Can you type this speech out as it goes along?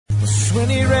When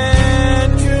he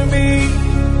ran to me,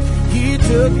 he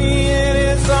took me in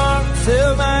his arms,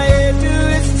 held my head to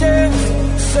his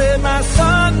chest, said, my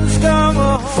son's come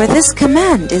home. For this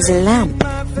command is a lamp,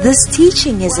 this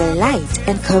teaching is a light,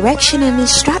 and correction and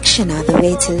instruction are the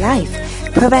way to life.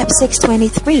 Proverbs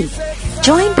 6:23.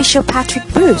 Join Bishop Patrick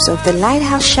Bruce of the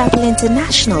Lighthouse Chapel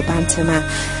International, Bantama,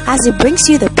 as he brings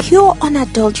you the pure,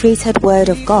 unadulterated Word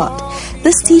of God.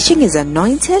 This teaching is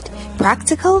anointed,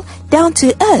 practical, down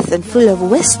to earth, and full of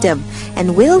wisdom,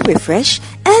 and will refresh,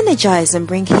 energize, and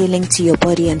bring healing to your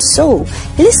body and soul.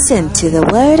 Listen to the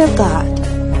Word of God.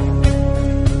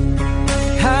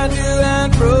 Had you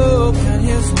and broken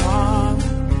his heart.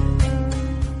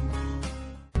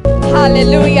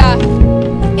 Hallelujah.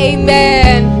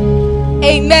 Amen.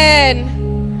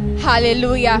 Amen.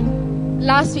 Hallelujah.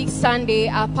 Last week Sunday,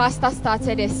 our pastor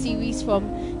started a series from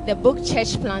the book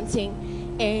Church Planting.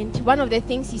 And one of the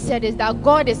things he said is that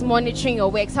God is monitoring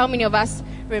your works. How many of us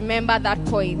remember that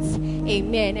point?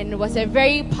 Amen. And it was a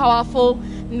very powerful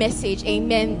message.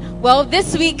 Amen. Well,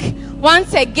 this week,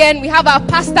 once again, we have our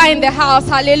pastor in the house.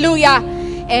 Hallelujah.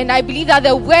 And I believe that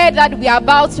the word that we are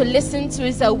about to listen to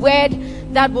is a word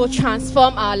that will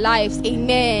transform our lives.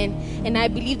 Amen. And I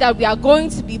believe that we are going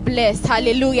to be blessed.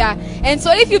 Hallelujah. And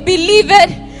so if you believe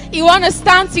it, you want to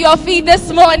stand to your feet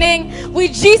this morning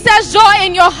with Jesus' joy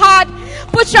in your heart.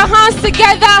 Put your hands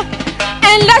together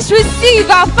and let's receive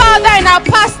our Father and our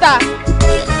Pastor,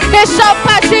 Bishop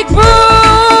Patrick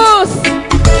Bruce.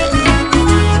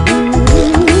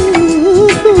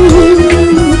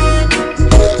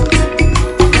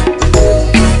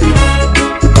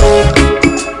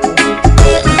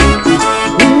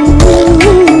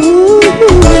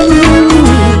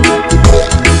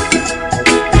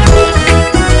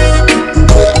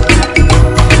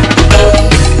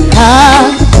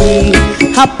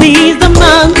 Happy is the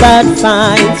man that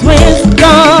finds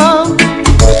wisdom,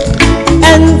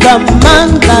 and the man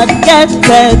that gets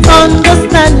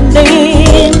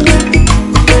understanding.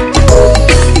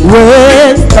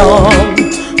 Wisdom,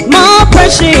 more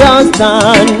precious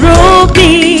than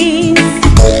rubies.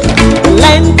 The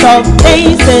length of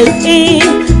days is in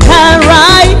her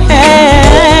right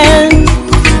hand,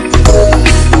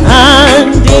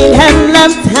 and in her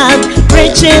left hand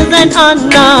riches and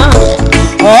honor.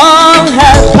 All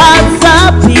her paths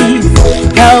are peace,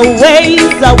 her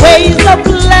ways are ways of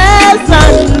pleasantness.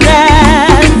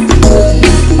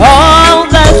 All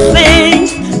the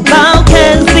things thou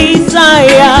canst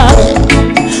desire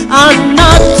are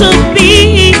not to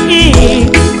be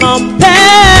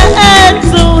compared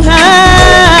to her.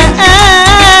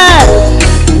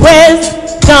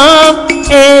 Wisdom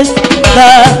is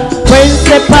the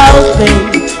principal thing.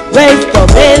 Wisdom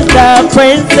is the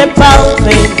principal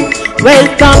thing.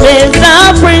 Wisdom is the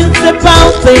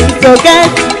principal thing, so get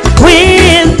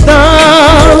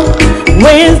wisdom.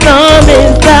 Wisdom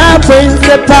is the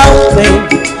principal thing.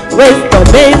 Wisdom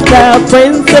is the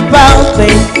principal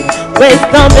thing.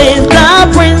 Wisdom is the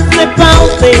principal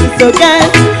thing, so get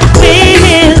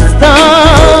wisdom.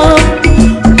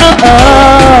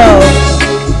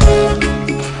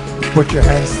 Put your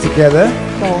hands together.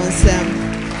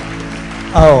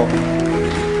 Oh.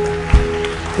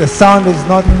 The sound is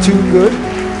not too good.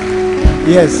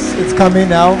 Yes, it's coming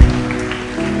now.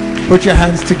 Put your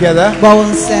hands together.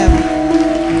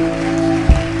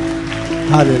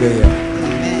 Hallelujah.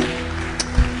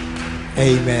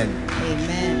 Amen.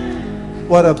 Amen.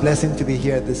 What a blessing to be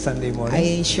here this Sunday morning.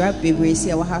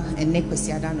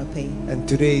 And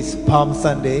today is Palm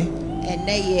Sunday.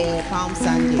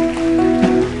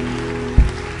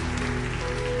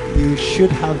 You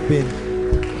should have been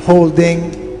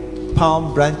holding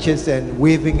palm branches and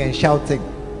waving and shouting.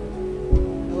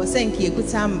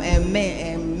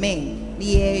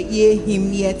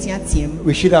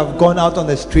 We should have gone out on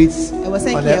the streets on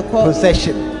a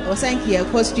procession.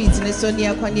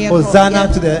 Hosanna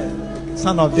to the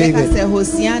Son of David.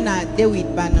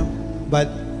 But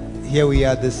here we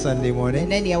are this Sunday morning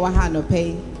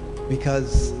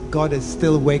because God is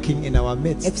still working in our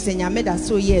midst. And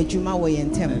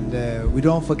we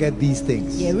don't forget these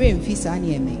things.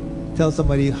 Tell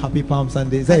somebody Happy Palm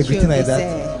Sunday. Is that a greeting like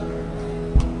that?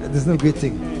 There's no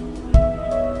greeting.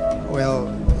 Well,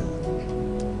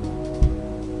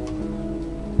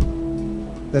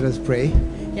 let us pray.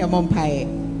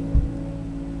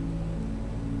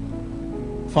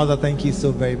 Father, thank you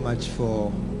so very much for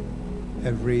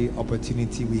every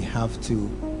opportunity we have to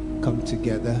come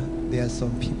together. There are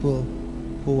some people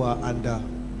who are under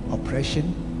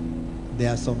oppression.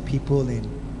 There are some people in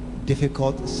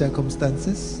difficult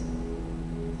circumstances.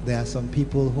 There are some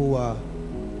people who are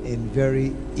in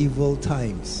very evil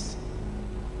times.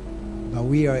 but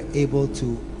we are able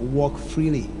to walk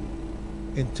freely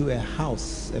into a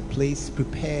house, a place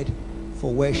prepared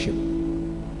for worship,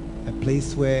 a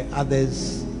place where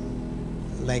others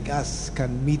like us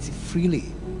can meet freely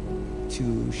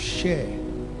to share.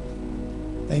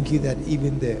 Thank you that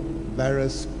even the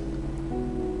virus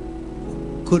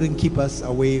couldn't keep us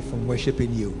away from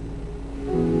worshiping you.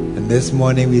 And this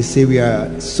morning we say we are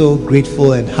so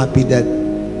grateful and happy that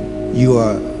you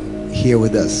are here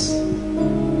with us.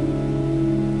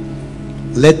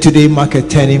 Let today mark a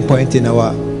turning point in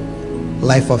our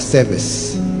life of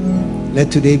service. Let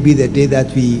today be the day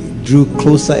that we drew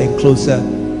closer and closer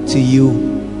to you.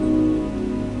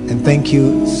 And thank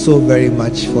you so very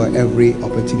much for every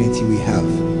opportunity we have.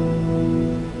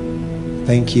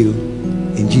 Thank you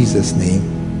in Jesus' name.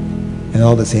 And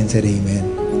all the saints said amen.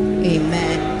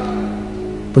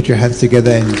 Amen. Put your hands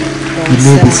together and you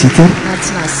may be seated.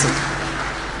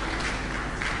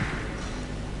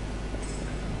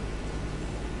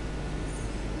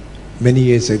 Many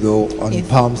years ago on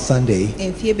Palm Sunday,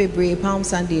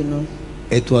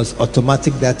 it was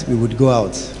automatic that we would go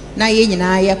out.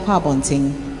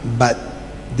 But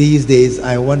these days,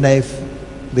 I wonder if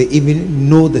they even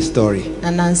know the story.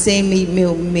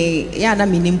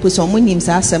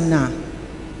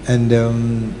 And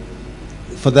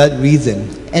for that reason,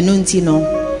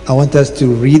 I want us to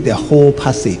read the whole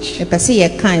passage of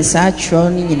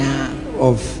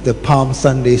the Palm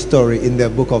Sunday story in the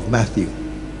book of Matthew.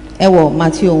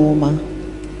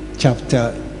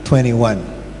 Chapter 21.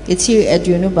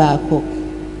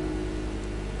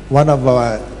 One of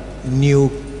our new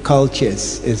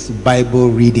cultures is Bible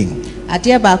reading. And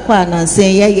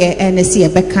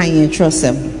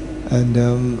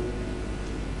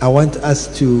I want us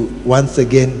to once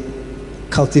again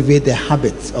cultivate the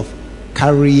habits of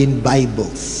carrying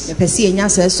Bibles.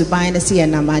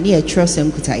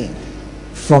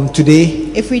 From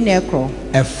today, a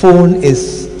phone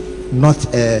is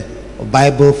not a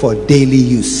Bible for daily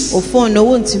use. I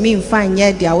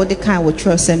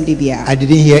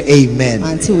didn't hear amen.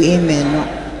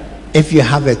 If you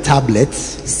have a tablet,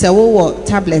 as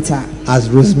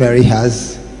Rosemary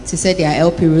has,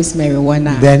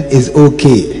 then it's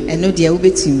okay.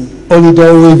 Only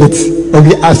don't read it.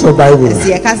 Only ask for Bible.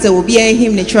 That's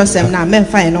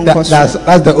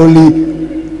the only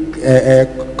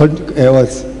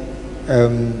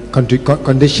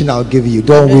condition I'll give you.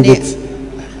 Don't read it.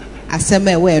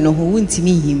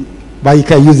 But you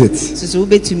can use it.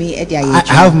 I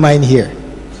have mine here.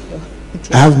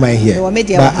 I have mine here.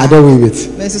 But I don't read it.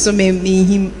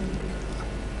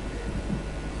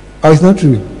 Oh, it's not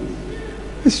true.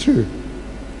 It's true.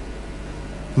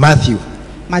 Matthew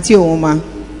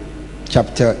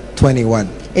chapter 21.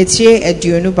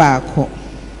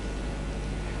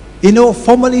 You know,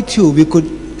 formerly too, we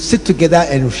could sit together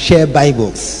and share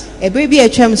Bibles. These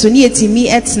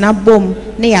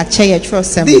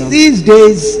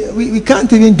days, we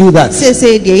can't even do that.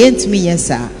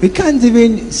 We can't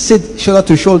even sit shoulder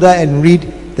to shoulder and read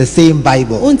the same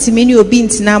Bible. So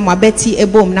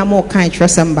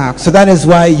that is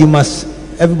why you must,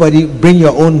 everybody, bring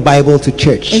your own Bible to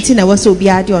church.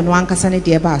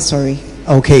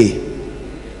 Okay.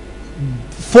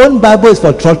 Phone Bible is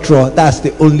for trotro. That's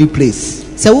the only place.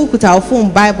 Yes,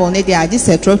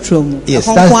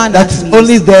 that's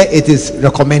only there it is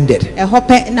recommended.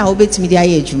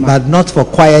 But not for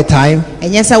quiet time.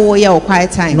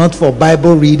 Not for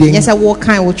Bible reading.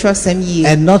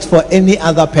 And not for any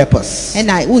other purpose. And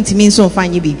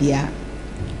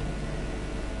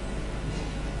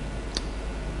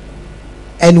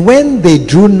when they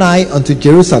drew nigh unto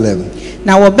Jerusalem,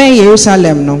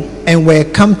 and were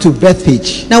come to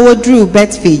Bethphage,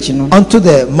 unto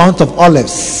the Mount of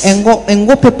Olives,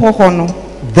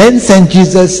 then sent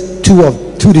Jesus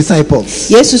two disciples,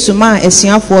 saying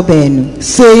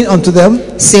unto them,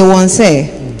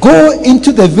 go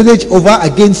into the village over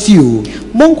against you,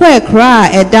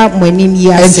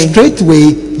 and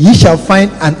straightway ye shall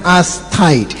find an ass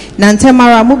tied,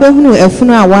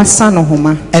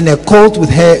 and a colt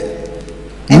with her.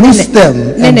 Loose them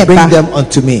and bring them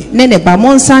unto me. And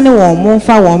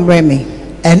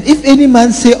if any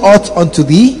man say aught unto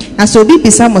thee, ye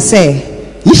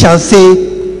shall say,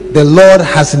 the Lord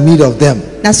has need of them.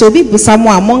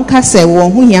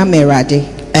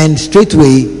 And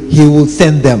straightway he will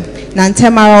send them.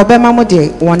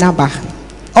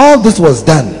 All this was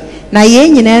done,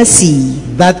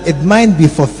 that it might be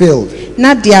fulfilled,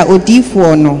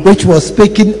 which was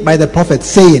spoken by the prophet,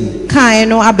 saying,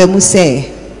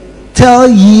 tell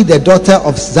ye the daughter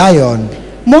of Zion,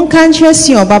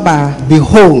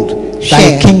 behold,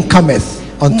 thy king cometh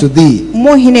unto thee,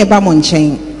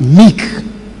 meek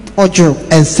ɔdwo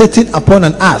and sitting upon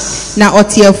an ass, na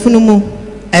ɔte afunu mu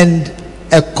and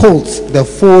a colt, the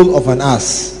foal of an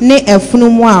ass. ne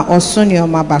afunu mu a ɔso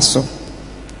nneɛma ba so.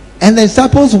 And the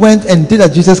disciples went and did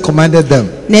as Jesus commanded them,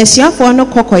 Na asuafoɔ no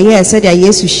kɔkɔyɛɛ sɛdeɛ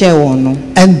Yesu hyɛɛ wɔn no,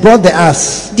 and brought the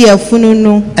ass de afunu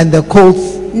no and the colt,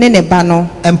 ne ne ba no,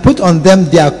 and put on them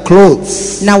their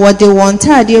clothes, na wɔde wɔn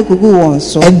ntaadeɛ gugu wɔn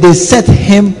so, and they set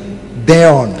him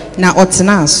thereon. na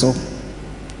ɔtenaa so.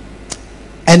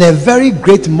 And a very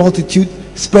great multitude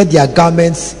spread their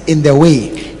garments in the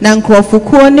way. Na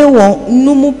nkurɔfokuo ne wɔn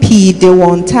no mu pii de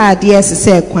wɔn ntaadeɛ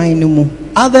sesɛɛ kwan no mu.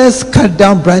 Others cut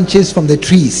down branches from the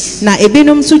trees Na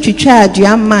ebinom nso twitwaa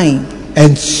dua mman,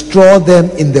 and straw them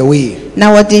in the way.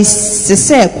 na wɔde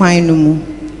sesɛɛ kwan no mu.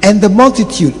 And the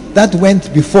multitude that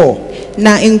went before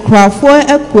Na nkurɔfoɔ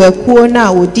akuakuo no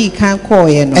a wɔdii kan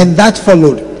kɔɔeɛ no, and that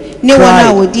followed ne wɔn a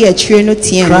cried, wɔdi akyire no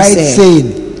teɛ no cried, sɛ,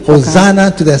 saying,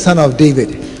 Hosanna to the Son of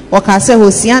David. wɔka sɛ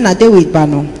Hosiana David ba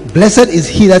no. Blessed is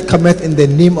he that cometh in the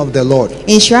name of the Lord.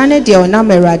 Nhyira ne deɛ ɔnam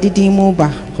Awurade din mu ba.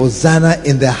 Hosanna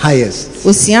in the highest.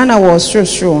 Hosiana wɔ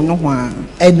sorosoro no ho a.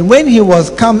 And when he was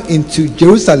come into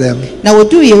Jerusalem, Na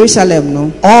wɔduu Yerusalem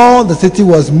no, all the city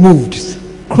was moved,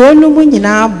 kuro no mu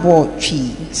nyinaa bɔ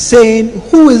twii, saying,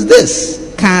 Who is this?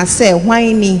 kaa sɛ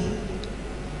hwan ni?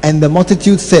 And the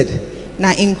multitude said,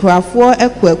 Na nkurɔfoɔ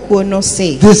akuakuo no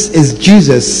se, This is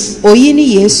Jesus, oyi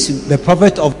ne Yesu, the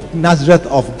prophet of Nazareth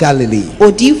of Galilee.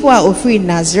 odiifo a ofiri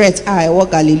Nazaret a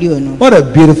ɛwɔ Galileo no. What a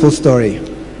beautiful story.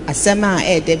 Asɛm a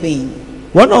ɛɛdɛ bɛn.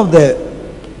 One of the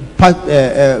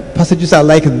passages I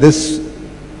like in this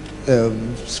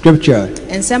scripture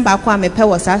Nsɛm baako a mepɛ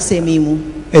wɔ saa asɛm yi mu,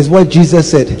 is what Jesus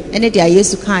said. ɛne deɛ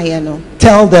Yesu kaeɛ no.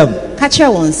 Tell them Ka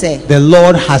kyerɛ wɔn sɛ, the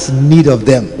Lord has need of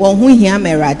them. wɔn ho hia ma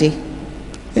Awurade.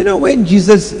 You know, when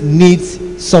Jesus needs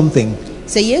something,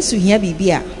 Sɛ Yesu hia biribi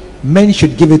a, men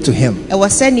should give it to him. ɛwɔ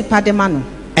sɛ nipa de ma no.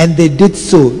 And they did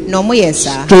so Na ɔmo yɛ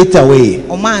saa. straight away.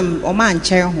 Ɔma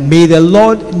nkyɛn ho. May the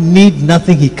Lord need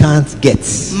nothing he can't get.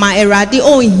 Ma Awurade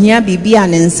ɔnhia biribi a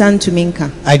ne nsa ntumi nka.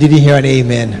 I didn't hear an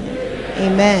amen.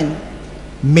 Amen.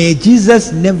 May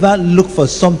Jesus never look for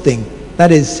something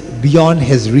that is beyond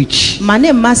his reach. Ma ne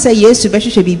mma sɛ Yesu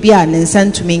bɛhwehwɛ biribi a ne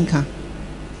nsa ntumi nka.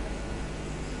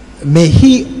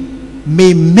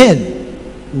 May men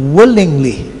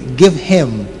willingly give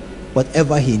him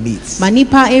whatever he needs. Ma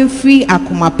nipa mfiri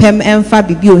akoma pɛm ɛmfa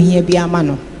biribi ohia bi ama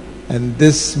no. And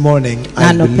this morning,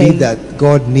 I Anɔpa believe yi. that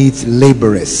God needs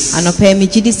laborers. Anɔpa mi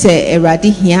gye di sɛ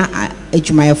Awurade hia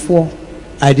adwumayɛfoɔ.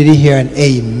 I didn't hear an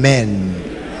amen.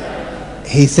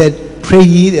 He said, Pray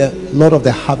ye the Lord of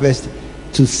the harvest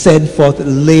to send forth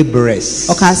laborers.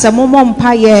 Ɔka sɛ mommɔ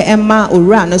mpayɛ ɛma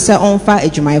owura no sɛ ɔmfa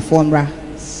adwumayɛfoɔ mmra.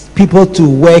 People to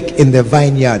work in the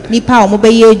vineyard. Nipa a ɔmo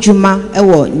bɛyɛ adwuma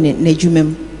ɛwɔ n'adwuma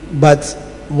mu. But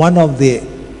one of the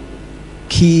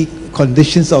key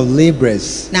conditions of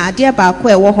laborers Na adeɛ baako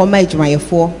a ɛwɔ hɔ ma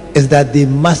adwumayɛfoɔ is that they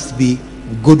must be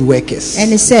good workers.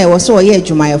 ɛne sɛ ɛwɔ sɛ ɔyɛ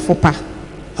adwumayɛfo pa.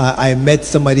 I met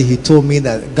somebody, he told me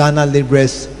that Ghana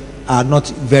laborers are not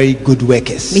very good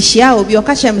workers. Mehyia obi ɔka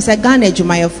kyerɛ me sɛ Ghana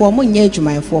adwumayɛfoɔ mo nyɛ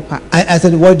adwumayɛfoɔ pa. I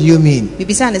said, What do you mean?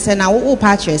 Bibisa ne sɛ na wo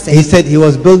pa akyerɛ He sɛ. said he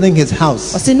was building his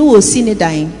house Ɔsɛ ne wɔsi ne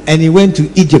dan and he went to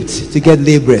Egypt to get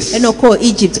laborers. ɛna ɔkɔɔ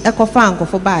Egypt ɛkɔfa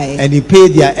nkɔfo baeɛ. And he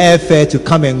paid their airfare to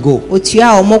come and go.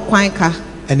 Otua a ɔmo kwan ka.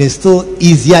 And it's still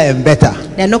easier and better.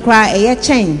 Na ɛno koraa ɛyɛ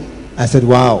kyɛn. I said,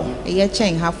 Wow. Ɛyɛ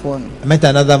kyɛn hafoɔ no. I met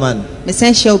another man.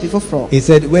 Mesan hyia obi foforɔ. He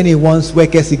said when he wants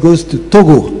workers, he goes to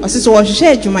Togo Ɔsɛ sɛ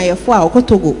wɔhwehwɛ adwumayɛfoɔ a ɔkɔ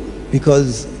Togo.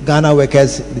 because Ghana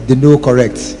workers, they know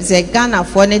correct. Sɛ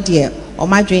Ghanafoɔ ne deɛ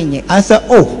ɔmo adwene nyɛ. I said,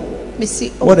 Oh, Mesi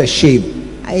what a shame.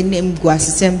 ɛnam gu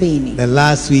asesɛm bɛyi ni. Then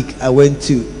last week I went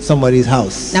to somebody's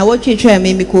house. Na wɔtwitwa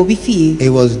me kɔ obi fie. He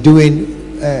was doing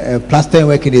plastering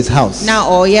work in his house. Na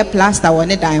ɔyɛ plaster wɔ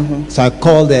ne dan ho. So I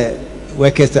called the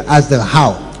workers to ask them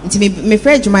how. Nti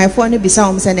mefrɛ adwumayɛfoɔ no bisa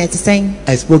wɔn sɛ na ɛte sɛn.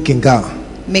 I spoke in Ga.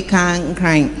 Meka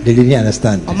nkran. They didn't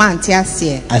understand. Ɔmo ante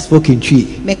aseɛ. I spoke in Twi.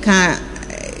 Meka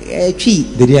twi.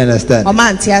 They didn't understand. Ɔmo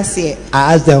ante aseɛ.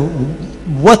 I asked them,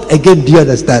 What again do you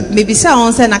understand? Mebisa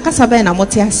wɔn sɛ na kasa bɛn na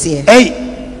mote aseɛ. Hey,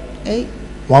 Ei,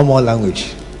 one more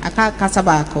language. aka kasa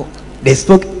baako. They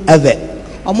spoke Ewe.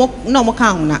 Ɔmo na ɔmo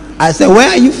ka ahona. I said, Where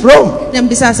are you from? Na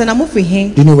mbisa sɛ na mo fi he?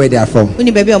 Do you know where they are from?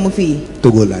 Woni baabi a ɔmo fi?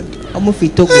 Togoland. Ɔmo fi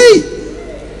Togo. Hey,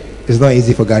 it's not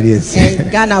easy for Ghanaians.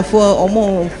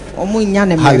 Ghanafoɔ ɔmo nya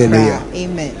ne mmerɛ Hallelujah. koraa.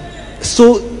 Amen.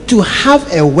 So to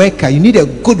have a worker, you need a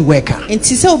good worker.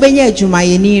 Nti sɛ wobɛnya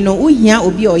adwumayɛni no wohia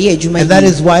obi a ɔyɛ adwuma And that yie.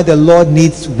 is why the Lord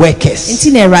needs workers,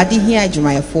 Nti na Awurade hia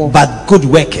adwumayɛfoɔ. but good Na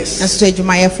workers. so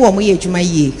adwumayɛfoɔ a ɔmoyɛ adwuma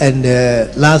yie.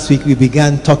 And last week we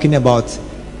began talking about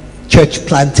church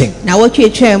planting. Na wotwe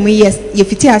twa mu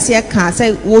yefiti ase ka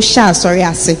say wo sha asori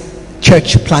ase.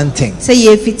 Church planting. Say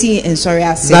yefiti ensori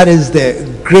ase. That is the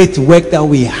great work that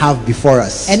we have before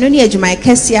us. Eno ne adwuma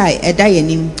kese a eda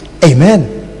yenim. Amen.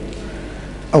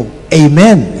 Oh,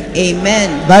 amen.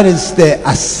 Amen. That is the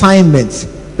assignment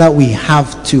that we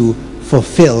have to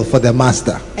fulfill for the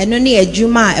master. Eno ne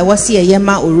adwuma e wo se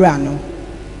yema owura no.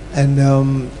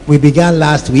 And we began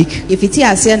last week, Yefiti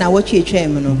ase na wotwe twa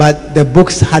mu no. but the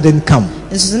books hadn't come.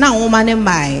 Nso na nwoma ne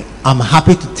mbae. I'm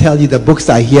happy to tell you the books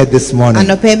are here this morning.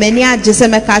 Anope mani agye se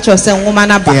meka cho se nwoma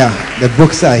na ba. Yeah, the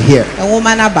books are here.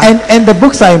 Nwoma na ba. And the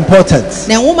books are important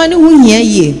Na nwoma ne hu hia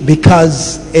ye.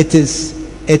 because it is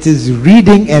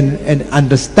reading and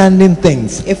understanding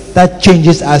things that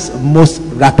changes us most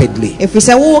rapidly. If we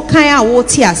say wo kan a wo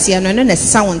ti ase no no na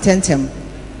sesa won tentem.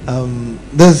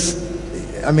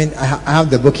 I have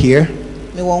the book here.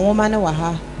 Me wo nwoma ne wa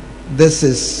ha. This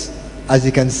is, as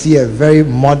you can see, a very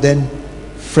modern,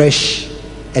 fresh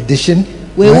edition.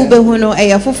 We wo be hu no e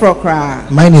ye foforo kra.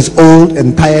 Mine is old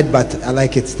and tired, but I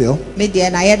like it still. Me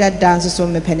de na ye da dance so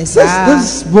me penisa.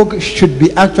 This book should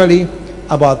be actually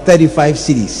about 35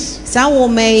 CDs. Sa wo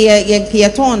me ye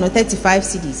ton no 35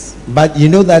 CDs. But you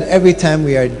know that every time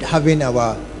we are having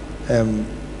our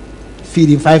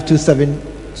feeding 527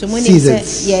 So when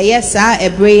seasons, yes sa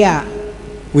ebre a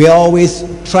we always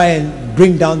try and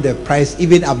bring down the price,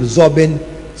 even absorbing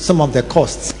some of the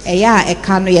costs, e ya e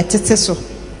ka no ye tete so.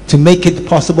 to make it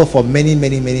possible for many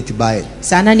to buy it.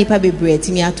 Sa na nipa bebre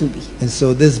atimi atobi. And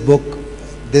so this book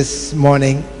this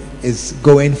morning is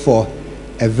going for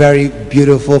a very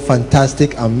beautiful,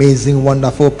 fantastic, amazing,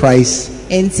 wonderful price.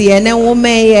 Enti ene wo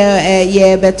me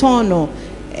ye beton no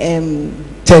 10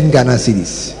 Ghana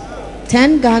cedis.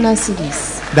 10 Ghana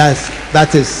cedis.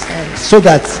 That is so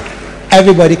that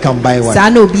everybody can buy one. Sa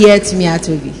no bi atimi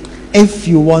atobi. If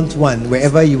you want one,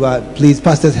 wherever you are, please,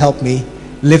 pastors, help me.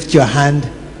 Lift your hand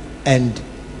and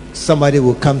somebody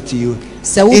will come to you.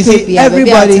 You see,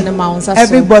 everybody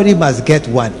must get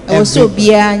one.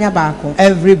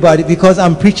 Everybody, because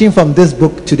I'm preaching from this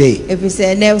book today. And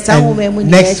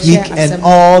next week and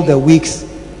all the weeks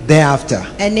thereafter.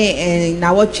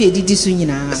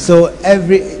 So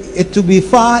it will be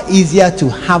far easier to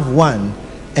have one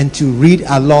and to read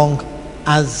along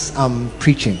as I'm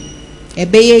preaching. It's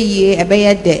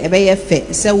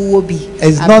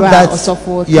not that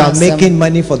you are making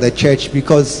money for the church,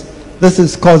 because this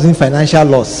is causing financial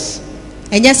loss.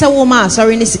 But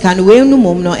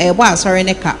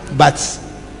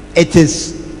it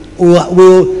is,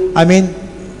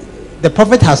 the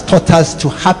prophet has taught us to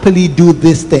happily do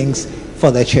these things for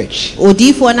the church. To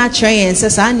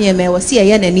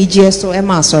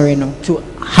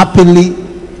happily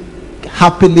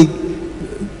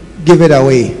give it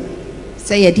away.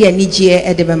 And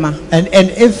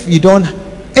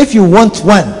if you want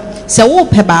one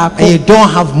and you don't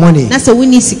have money,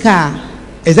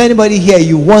 is anybody here,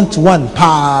 you want one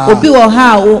but you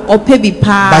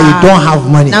don't have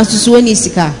money?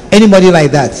 Anybody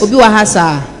like that?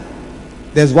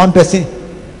 There's one person.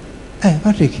 Hey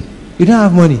Patrick, you don't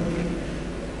have money.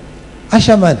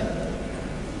 Ashaman,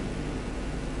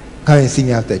 come and see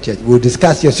me after church. We'll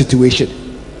discuss your situation.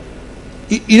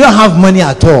 You don't have money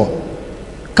at all.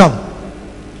 Come.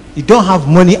 You don't have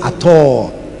money at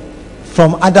all.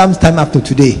 From Adam's time up to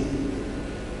today,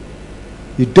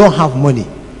 you don't have money.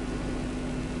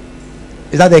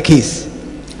 Is that the case?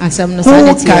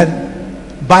 Who can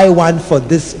buy one for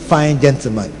this fine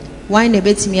gentleman? You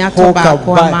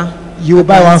will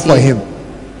buy one for him.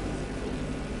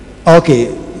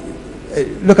 Okay.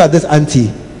 Look at this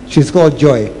auntie. She's called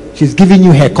Joy. She's giving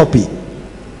you her copy.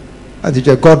 Auntie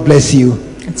Joy, God bless you.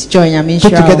 Put your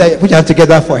hand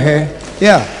together for her.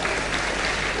 Yeah.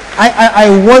 I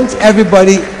want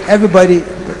everybody,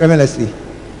 tremendously.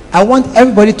 I want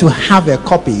everybody to have a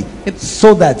copy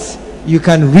so that you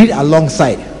can read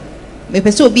alongside.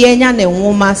 Check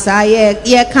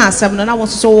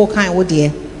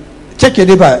your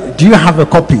neighbor. Do you have a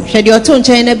copy? Do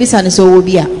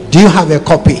you have a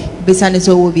copy? You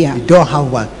don't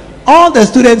have one. All the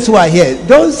students who are here,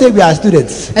 don't say we are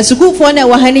students. You're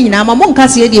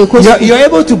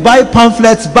able to buy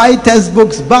pamphlets, buy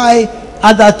textbooks, buy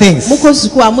other things, plus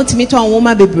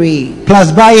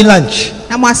buy lunch,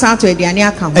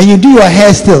 and you do your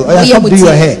hair still. Or you stop doing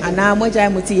your hair.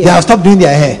 They have stopped doing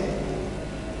their hair.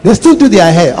 They still do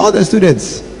their hair. All the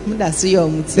students,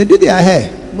 they do their hair.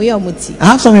 I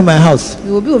have some in my house.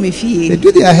 They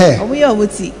do their hair.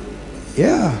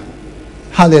 Yeah.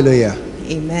 Hallelujah.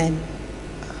 Amen.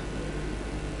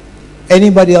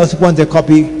 Anybody else want a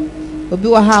copy?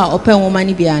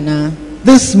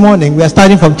 This morning we are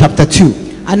starting from chapter 2.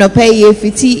 Anope ye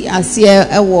fiti asie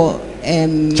ewo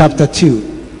chapter 2.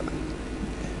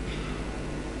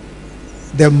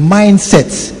 The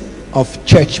mindset of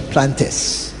church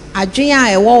planters.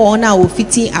 adwenya ewo won a wo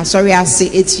fiti asori ase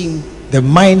etim. The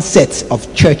mindset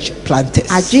of church planters.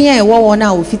 adwenya ewo won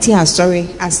a wo fiti asori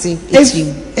ase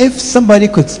etim. If somebody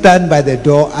could stand by the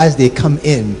door as they come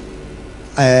in,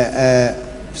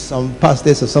 some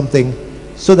pastors or something,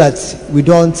 so that we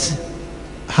don't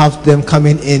have them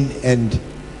coming in and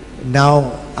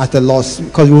now at a loss,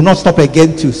 because we will not stop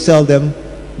again to sell them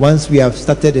once we have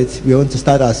started it. We want to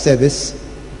start our service.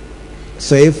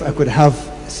 So if I could have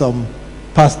some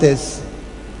pastors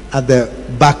at the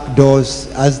back doors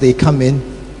as they come in,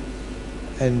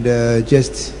 and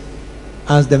just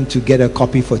ask them to get a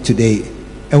copy for today.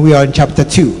 And we are in chapter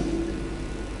 2.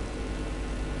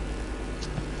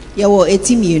 Yawo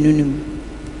etim yenunum.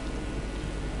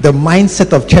 The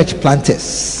mindset of church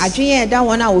planters. adwenya da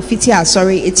won a wo fiti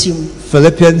asori etim.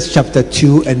 Philippians chapter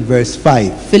 2 and verse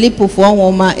 5. Philippo fo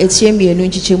woma etiem yenu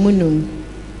nchichemu num.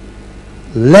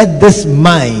 Let this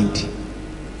mind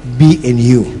be in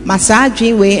you. Masa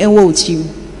adwen we enwo otim.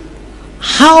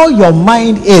 How your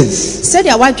mind is Said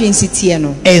ya wadwen sitie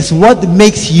no. is what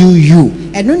makes you you.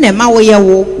 Enu na ma wo ye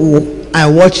wo. I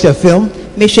watched a film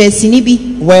Mehwe asini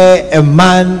bi where a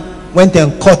man went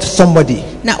and caught somebody.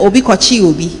 na obi kochi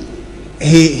obi.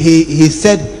 He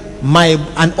said,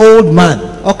 an old man.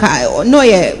 Oka no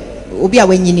ye obi a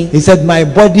wanyini. He said, my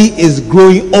body is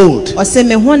growing old. O se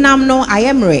me honam no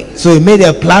ayemre. So he made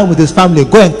a plan with his family.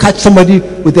 Go and catch somebody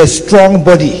with a strong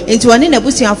body. Enti woni na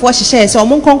busuafo hyehyɛ se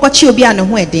omo nkonkochi obi a ne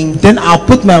ho eden. Then I'll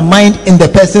put my mind in the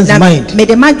person's mind. Me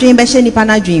de madwen be hye nipa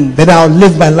na dwen. Then I'll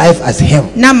live my life as him.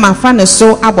 Na mafa no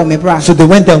so abɔ me bra. So they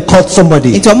went and caught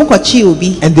somebody. Enti omo kochi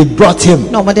obi. And they brought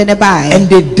him. Na omo de ne bae. And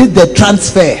they did the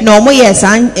transfer. Na omo ye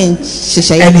san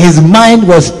hyehyɛ. And his mind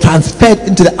was transferred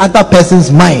into the other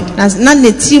person's mind. Na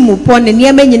ne team po ne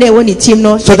niema nyina e woni team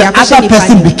no. So the other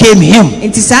person became him.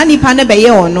 Enti sa nipa na be ye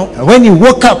ono. And when he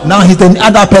woke up, now he's the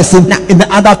other person in the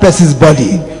other person's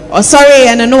body. O sorry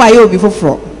and no aye obi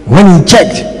foforo. When he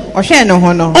checked, O hwe no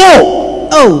ho no.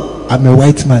 oh, I'm a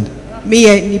white man Me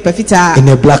ye nipa fita. in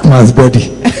a black man's body.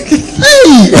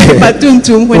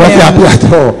 Patuntum ho Wasn't happy ne. at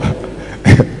all.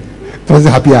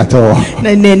 Wasn't happy at all.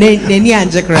 Ne ni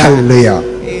anjekra. Hallelujah.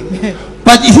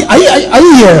 But you see, are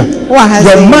you here?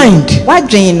 Your mind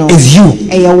Wadwen no. is you.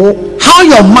 Eye wo. How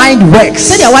your mind works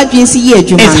Said ya wadwen si ye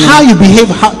adwuma is how you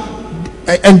behave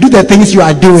and do the things you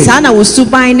are doing. Sa na wo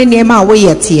suban ne niema a wo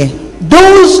ye te.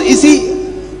 Those, you see,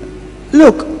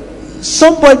 look,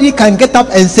 somebody can get up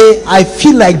and say, I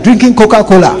feel like drinking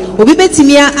Coca-Cola. Obi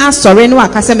betimi asore no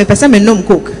akase me pese me nom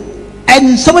coke.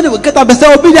 And somebody will get up and say,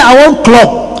 oh, I want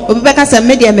club. Obi beka se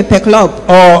me de me pe club.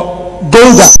 Or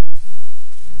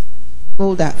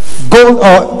Golda. Gold,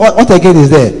 or what again is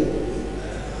there?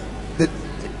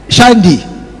 Shandy.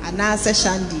 Anase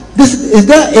Shandy. This is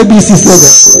there. ABC still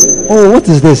there? Oh, what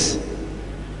is this?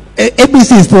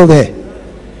 ABC is still there.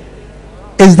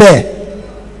 Is there?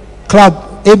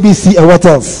 Club ABC and what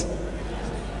else?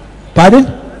 Pardon?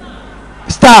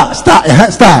 Star.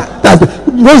 That's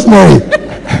Rosemary.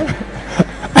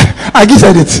 I just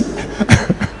said it.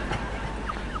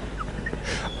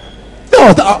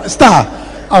 No, Star.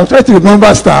 I'll try to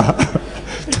remember Star.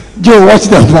 Joe, watch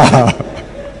them now.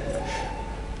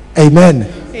 Amen.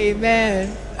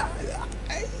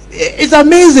 It's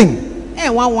amazing.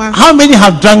 How many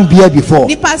have drunk beer before?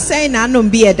 Nipa say na nom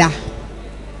beer da.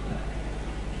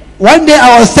 One day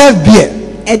I was served beer.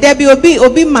 E there be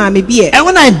obi ma me beer. And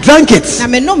when I drank it, Na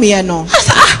me nom ye no.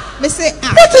 Me say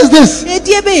what is this? e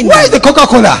die be Where is the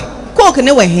Coca-Cola? Coke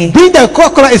ne we he. Being the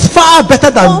Coca-Cola is far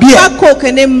better than beer.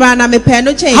 Coke ne mra na me pe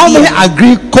no chain. How many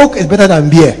agree Coke is better than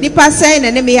beer? Nipa say na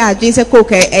ne me ya adwin say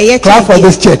Coke e ye Clap for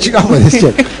this church. Clap for this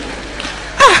church.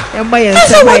 I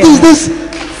said, what is this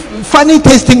funny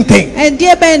tasting thing? E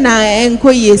die be na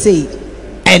enko ye say.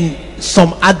 And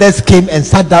some others came and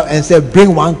sat down and said,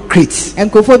 bring one crate,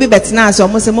 Enkofo bi betna so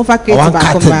mo se mo fa crate one ba ko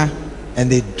carton, ba. and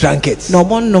they drank it. No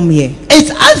mo nom ye. It's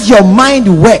as your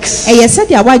mind works E ye said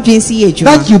ya wadwin si ye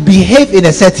that adwuma. you behave in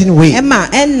a certain way. Emma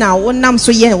na wonam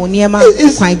so ye wo niema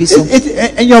kwan bi so.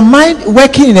 And your mind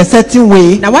working in a certain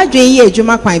way, Na wadwin ye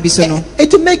adwuma kwan bi so no.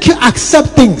 it will make you accept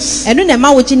things. Enu na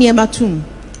ma wo ji niema tum.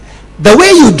 The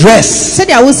way you dress, Said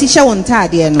ya wo si hye won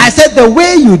taade no. I said the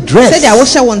way you dress Said ya wo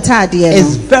hye won taade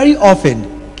is no. very often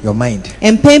your mind.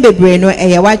 Empen bebre no e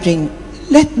ye wadwin.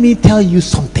 Let me tell you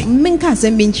something. Menka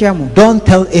asem bi nkyerɛ mo. Don't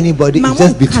tell anybody. It's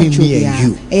just between me and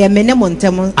you. E ye mene mo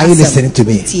ntem. Are you listening to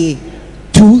me? Tie.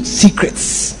 2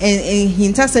 secrets.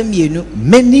 Hinta sem mienu.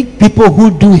 Many people who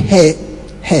do hair,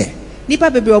 Nipa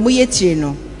bebre omo ye tire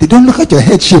no. They don't look at your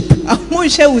head shape. ɔmo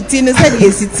nhwɛ wo ti no sɛdeɛ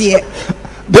esi teɛ.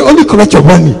 They only collect your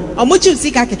money. ɔmo kyi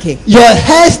sika kɛkɛ. Your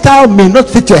hairstyle may not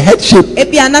fit your head shape,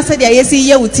 ebi ana sɛdeɛ yɛsi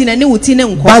yɛ wo ti na ne wo ti ne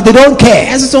nkɔ. but they don't care.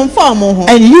 ɛnso so nfa ɔmo ho.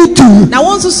 And you too, na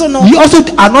wɔn nso so no. you also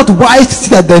are not wise to see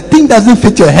that the thing doesn't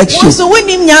fit your head wɔn shape, nso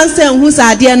wɔnim nyansa nhu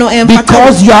sɛ adeɛ no ɛmfa.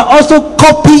 because you are also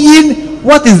copying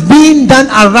what is being done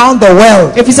around the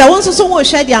world. efisɛ wɔn nso so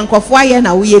wɔhwɛ deɛ nkɔfoɔ ayɛ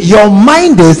na woyɛ. Your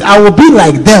mind is, I will be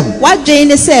like them. wadwene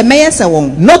ne sɛ mɛyɛ sɛ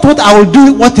wɔn. Not what I will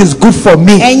do, what is good for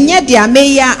me. ɛnyɛ deɛ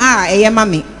mɛyɛ a ɛyɛ ma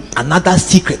me. Another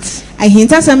secret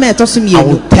ahintasɛm a ɛtɔ so I mmienu.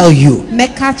 will tell you.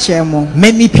 mɛka kyerɛ mo.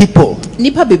 Many people,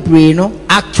 nipa bebree no.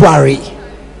 actually,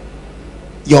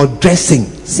 your dressing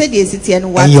sɛdeɛ esi teɛ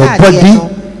no and your wataadeɛ body no.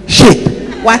 shape,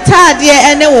 wataadeɛ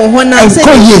ɛne wɔn honam ɛnkɔ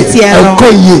sɛdeɛ yie, esi teɛ no.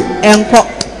 ɛnkɔ yie. ɛnkɔ.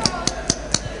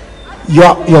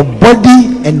 Your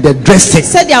body and the dressing.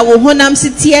 sɛdeɛ wɔn honam si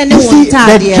teɛ ne You wɔn see, the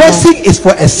taadeɛ no. dressing is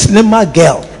for a slimmer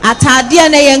girl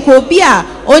ataadeɛ no yɛ nka obi a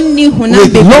onni honam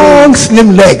with bebree long,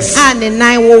 slim legs. a ne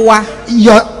nan wowa.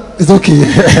 It's okay.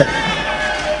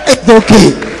 It's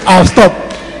okay. I'll stop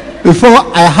before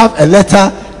I have a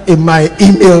letter in my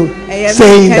email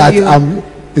saying that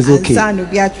it's okay. ansa na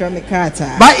obi atwerɛ me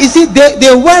krataa. But you see,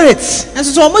 they wear it nso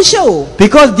so ɔmo hyɛ o.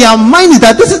 because their mind is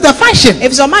that this is the fashion,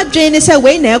 efisɛ ɔmo adwene ne sɛ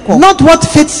wei na ɛkɔ. not what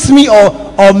fits me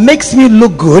or makes me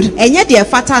look good, ɛnyɛ deɛ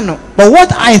fata no. but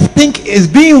what I think is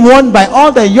being worn by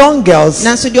all the young girls.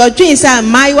 nanso deɛ ɔdwene sɛ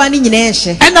mmaayewa ne nyinaa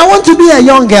hyɛ. And I want to be a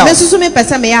young girl, me nso so mepɛ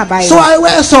sɛ meyɛ abaayewa. so I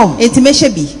wear some. enti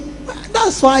mehyɛ bi.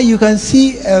 That's why you can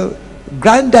see a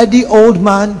granddaddy old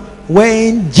man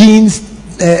wearing jeans,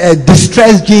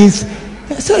 distressed jeans.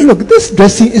 So look, this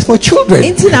dressing is for children.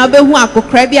 enti na wobɛhu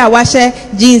akokora bi a wahyɛ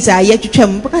jeans a yɛtwitwa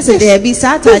mu bɛka sɛ daabi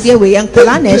saa ataadeɛ wei yɛ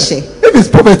nkɔla na ɛhyɛ. If it's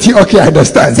poverty, okay, I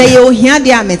understand. sɛ yɛ ohia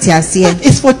deɛ a mete aseɛ.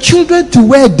 It's for children to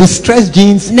wear distressed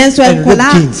jeans nanso and ripped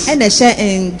nkɔla jeans. ɛna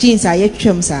ɛhyɛ jeans a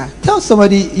yɛtwitwa mu saa. Tell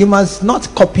somebody you must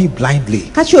not copy blindly.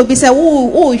 ka kyerɛ obi sɛ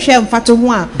wohwɛ mfato ho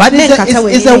a But ne it's nkata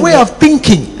w'ani a way nyɛ. of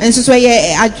thinking. nso so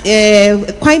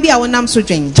ɛyɛ kwan bi a wonam so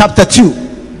dwen. Chapter 2.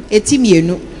 eti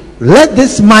mmienu. Let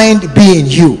this mind be in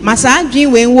you. ma saa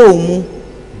adwen wei wɔ wo mu.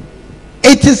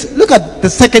 It is, look at the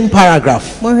second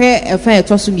paragraph. mohwɛ ɛfa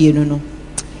ɛtɔ so mmienu no.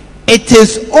 It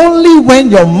is only when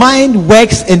your mind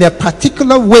works in a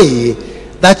particular way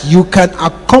that you can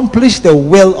accomplish the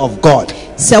will of God.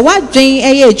 sɛ wadwen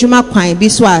ɛyɛ adwuma kwan bi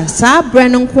so a saa berɛ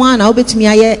no nko ara na wobɛtumi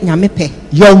ayɛ nyame pɛ.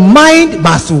 Your mind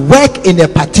must work in a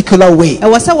particular way.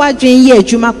 ɛwɔ sɛ wadwen yɛ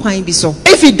adwuma kwan bi so.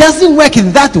 If it doesn't work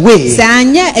in that way, sɛ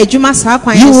anyɛ adwuma saa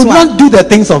kwan you no will so a not do the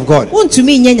things of God.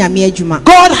 wontumi nyɛ nyame adwuma.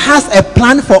 God has a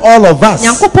plan for all of us.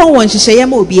 nyankopɔn wɔ nhyehyɛeɛ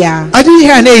ma obiara. I didn't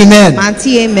hear an amen.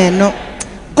 mante amen no.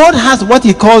 God has what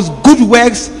he calls good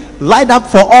works lined up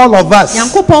for all of us.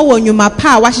 nyankopɔn wɔ nnwuma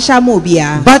pa a wahyehyɛ ama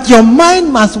obiara. But your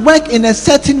mind must work in a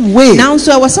certain way.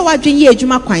 nanso ɛwɔ sɛ wadwen yɛ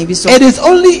adwuma kwan bi so. It is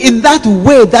only in that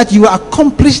way that you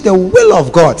accomplish the will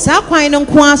of God. saa kwan no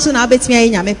nko ara so na wobɛtumi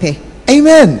ayɛ nyame pɛ.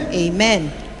 Amen.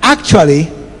 amen. Actually,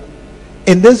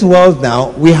 in this world now,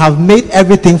 we have made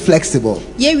everything flexible.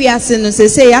 yɛ wiase no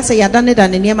sesei asɛ yɛadane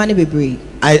nneɛma no bebree.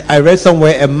 I read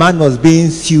somewhere a man was being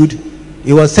sued.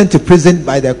 He was sent to prison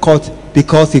by the court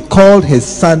because he called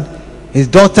his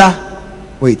daughter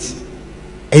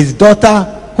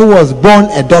who was born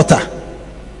a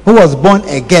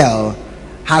girl,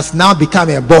 has now become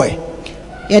a boy.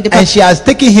 And she has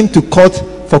taken him to court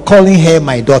for calling her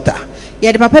my daughter.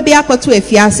 yɛde papa bi akɔto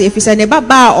afiase efisɛ ne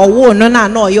baba a ɔwoo no na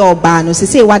ɔyɛ ɔbaa no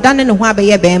sesei wadane ne ho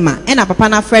abɛyɛ bɛrima ɛna papa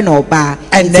no afrɛ no ɔbaa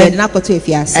nti yɛde no akɔto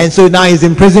afiase. And so now he's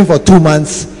in prison for 2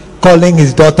 months calling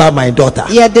his daughter my daughter.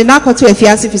 yɛde no akɔto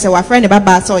afiase efisɛ wafrɛ ne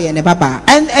baba sɛ ɔyɛ ne baba.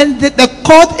 And the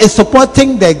court is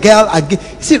supporting the girl again.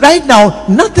 See, right now,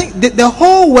 nothing, the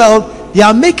whole world, they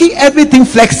are making everything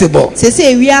flexible.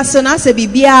 sesei wiase no asɛ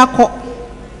biribiara kɔ.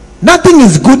 Nothing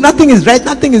is good, nothing is right,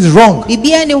 nothing is wrong.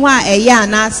 biribiara ni hɔ a ɛyɛ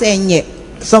anaasɛ ɛnyɛ.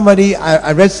 Somebody,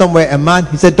 I read somewhere, a man,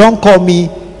 he said, don't call me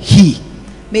he.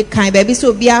 mekan baabi sɛ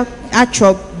obi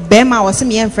atwerɛ bɛrima a wɔsɛ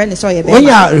meyɛ mfrɛ ne sɛ ɔyɛ When you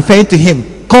bɛrima. are referring to him,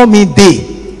 call me they.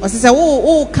 ɔsɛ sɛ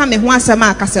woka me ho asɛm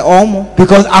a ka sɛ ɔmo.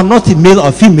 Because I'm not a male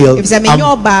or female. efisɛ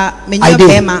menyɛ ɔbaa menyɛ did.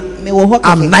 bɛrima mewɔ hɔ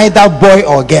I'm kɛkɛ. neither boy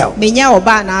or girl. menyɛ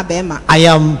ɔbaa na bɛrima. I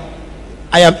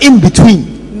am in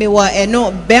between. mewɔ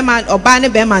ɛno bɛrima ɔbaa ne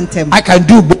bɛrima ntɛm. I can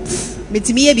do both.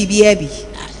 metumi yɛ biribiara bi.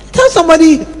 Tell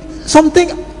somebody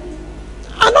something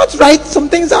are not right, some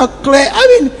things are clear.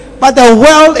 I mean, but the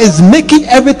world is making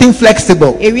everything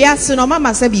flexible. ewiase no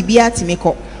ɔmama sɛ biribiara tumi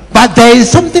kɔ. But there is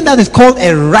something that is called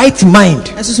a right mind.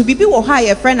 nso so biribi wɔ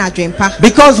hɔ a yɛfrɛ no adwen pa.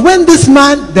 Because when this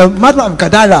man, the mother of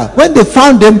Gadara, when they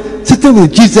found him sitting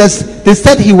with Jesus, they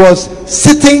said he was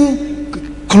sitting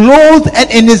clothed and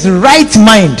in his right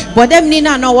mind. Bodem ni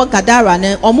na no Gadara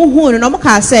ne omo hu no mo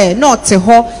ka say na ote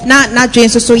ho na dwen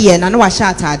so ye na wa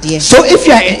sha atade. So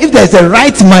if there's a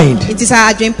right mind, It is a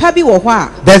adwen pa bi wo ho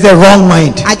a. there's a wrong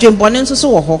mind. Adwen bone so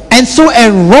wo ho. And so a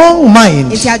wrong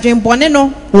mind It adwen bone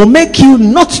no will make you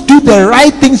not do the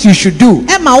right things you should do.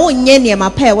 e ma wo nye ne ma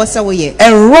pa e wo se wo ye.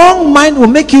 A wrong mind will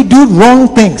make you do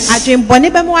wrong things. Adwen bone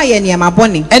be mo aye ne ma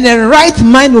bone. And a right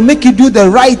mind will make you do the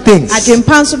right things. Adwen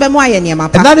pa so be mo aye ne ma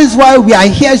And pa. that is why we are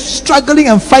here struggling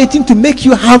and fighting to make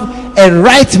you have a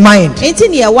right mind. Enti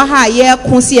ne e wa ha ye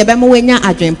ko si e be mo wanya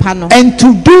adwen pa no. And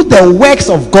to do the works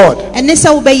of God, Ene se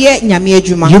wo be ye nyame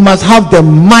adwuma. you must have the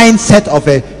mindset of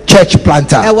a church E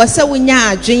planter. wo se wo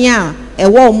nya adwen a e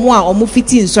wo omo a omo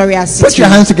fiti nsori ase. Put your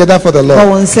hands together for the Ko Lord.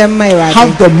 won sem ma ira.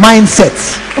 Have the mindset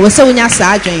Wo se wo nya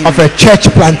sa adwen. of a church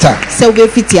planter. Se wo be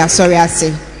fiti asori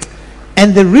ase.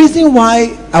 And the reason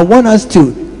why I want us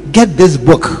to get this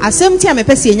book, Asem ti a me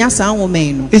pese nya sa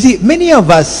anwoman no. you see, many of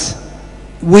us,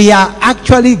 we are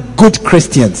actually good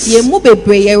Christians. Ye mu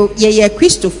bebre ye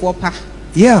Christopher pa.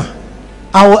 Yeah.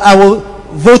 I will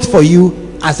vote for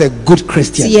you as a good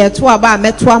Christian. Ti ye to aba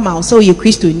meto ama so ye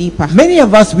Christo ni pa. Many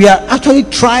of us, we are actually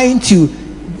trying to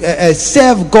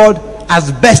serve God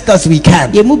as best as we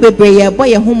can. Ye mu bebre ye boy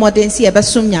ye ho modern si ye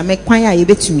besom nyame kwan a ye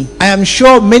betumi. I am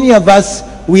sure many of us,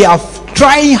 we are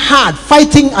trying hard,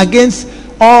 fighting against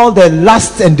all the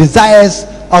lusts and desires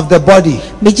of the body.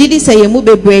 Me gidi say ye mu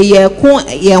bebre ye ko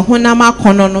ye honam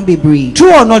akono no bebre.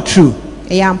 True or not true?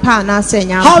 E ya mpa na say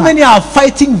nya. How many are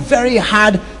fighting very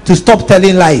hard to stop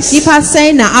telling lies? Ipa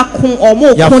say na akon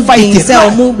omo You are kon fighting. din say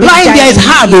omo Lying there is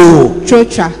hard, oh.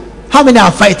 Trotra. How many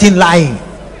are fighting lying?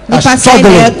 Are Nipa say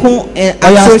na struggling. kon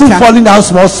Or you are still atrotra. falling down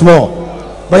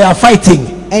small, but you are fighting.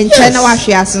 Enche na wa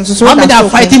hwe asen so. How many are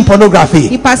fighting pornography?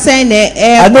 Nipa say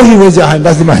na I know you raise your hand,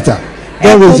 doesn't matter.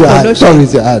 Don't raise your hand. Don't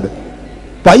raise your hand.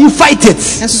 But you fight it.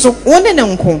 so one ne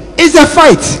nko. It's a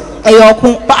fight. E yo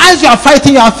kon. But as you are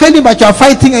fighting, you are failing, but you are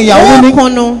fighting and you are winning.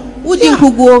 Kono. Udi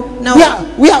nkugo na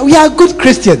We are good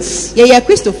Christians. ye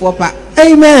Christopher pa.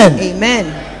 Amen.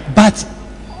 Amen. But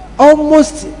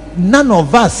almost none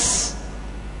of us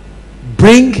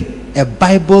bring a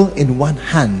Bible in one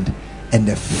hand and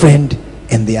a friend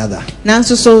in the other.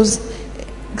 Nanso so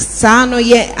saa no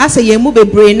ye asa ye mu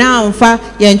bebre na amfa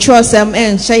ye nchosem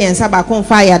enhye ye nsa ba ko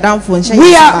mfa ya damfo enhye.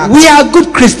 We are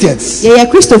good Christians. Ye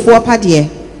Christopher pa de.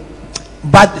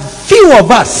 But few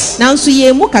of us Nanso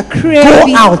ye mu kakra go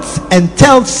bi out and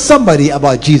tell somebody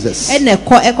about Jesus. ene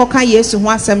ekoka Yesu ho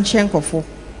asem kyenkofo.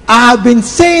 I have been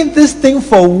saying this thing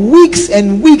for weeks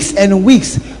and weeks and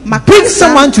weeks. Makasa- Bring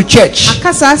someone to church.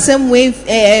 Akasa asem we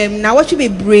na watwe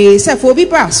bebre se for obi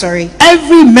bra sorry.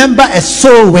 Every member a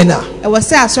soul winner. E wo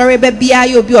se asori be bia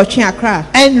ye obi otwe akra.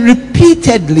 And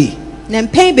repeatedly, Na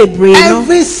mpɛn bebre no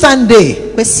every Sunday,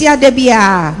 kwesi ade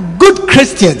bia good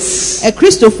Christians, e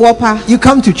Christopher pa you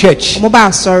come to church mo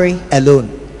ba sorry alone.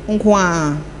 nko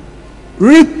a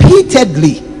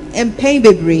Repeatedly, mpɛn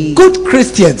bebre good e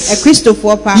Christians,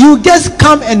 Christopher pa you just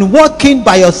come and walk in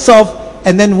by yourself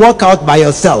and then walk out by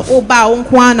yourself. wo ba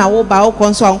nko a na wo ba wo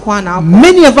konso nko a na akɔ.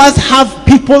 Many of us have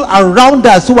people around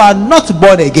us who are not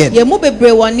born again. Ye mu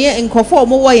bebre wɔ ne nkɔfo a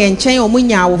mo wɔ yɛn nkyɛn a mo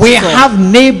nya awo. We have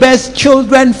neighbors,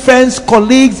 children, friends,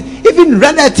 colleagues, even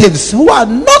relatives who are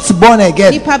not born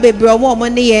again. Nipa bebre mo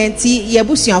ne yɛn ti ye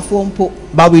busuafo mpo.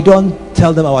 But we don't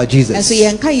tell them about Ɛso Jesus.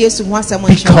 yɛn ka Yesu ho asɛm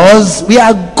nkyɛn. Because we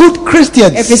are good Efi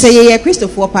Christians. sɛ ye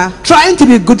Christopher pa Trying to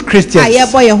be good a Christians. ye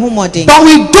bɔ yɛn ho mɔden. But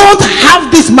we don't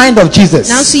have this mind of Jesus.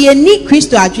 Nanso ye ni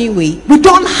Christo adwen wei. We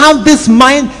don't have this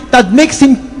mind that makes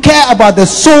him care about the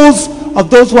souls of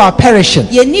those who are perishing.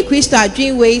 Ye ni Christo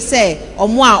adwen wei sɛ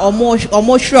ɔmo a ɔmo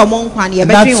hwere ɔmo nkwa ne ye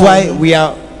And bɛtwen that's why wɔn. we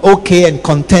are okay and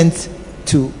content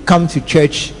to come to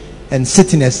church and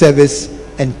sit in a service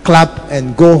and clap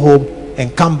and go home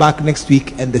and come back next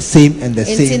week and the same and the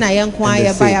Enti same. na yɛn nkwa And yɛ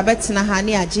the ba same. ya bɛtena ha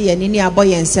ne agye yɛn ni abɔ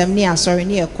yɛn nsɛm ne asɔre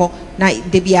ne yɛkɔ na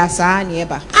de bi asa ne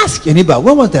yɛba. Ask your neighbor,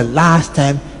 when was the last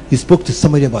time you spoke to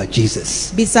somebody about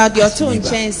Jesus? Bisa deɛ Ask ɔto your neighbor.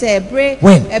 nkyɛn sɛ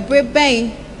When? ɛbre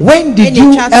bɛn. When did Any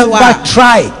you chat ever wa-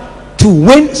 try to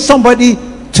win somebody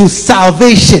to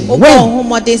salvation? Wobɔ When? ho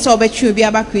mmɔden sɛ ɔbɛtwe obi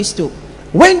aba Kristo.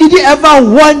 When did you ever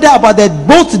wonder about the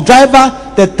boat driver,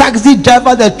 the taxi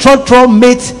driver, the trotro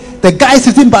mate, the guy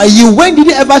sitting by you? When did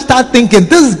you ever start thinking,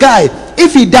 this guy,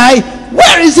 if he die,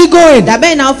 where is he going?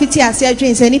 Dabɛn na ɔfiti ase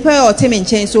adwene sɛ nipa yɛ ɔte me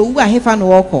nkyɛn so owu ahefa na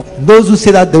wɔkɔ. Those who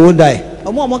say that they won't die.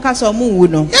 Ɔmo a ɔmo ka sɛ ɔmo nwu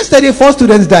no. Yesterday, 4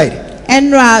 students died.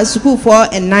 Ɛnra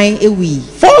sukuufoɔ 9 ewui.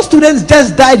 4 students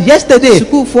just died yesterday.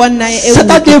 Sukuufoɔ 9 ewu.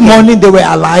 Saturday morning, they were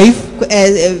alive.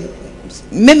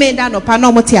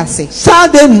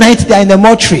 Saturday night they are in the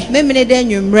mortuary.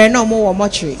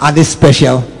 Are they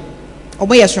special?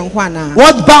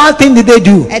 What bad thing did they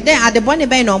do?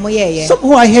 Some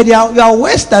who are here, you are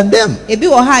worse than them.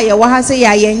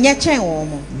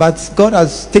 But God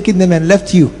has taken them and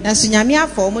left you.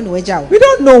 We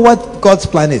don't know what God's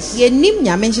plan is. Do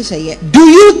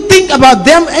you think about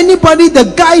them? Anybody, the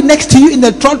guy next to you in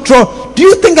the trotro, do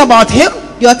you think about him?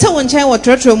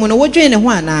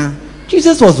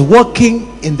 Jesus was walking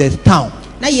in the town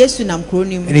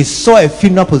and he saw a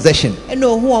funeral procession.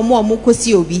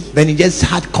 Then he just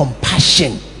had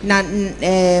compassion. He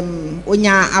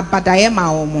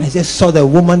just saw the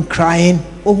woman crying.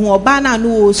 He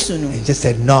just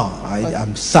said, "No,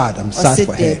 I'm sad. I'm sad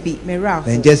for her."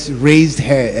 Then just raised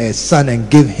her son and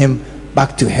gave him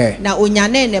back to her.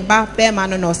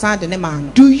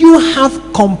 Do you have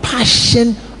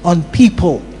compassion on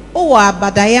people?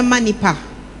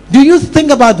 Do you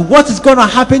think about what is going to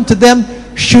happen to them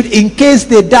should in case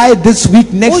they die this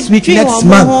week, next week, next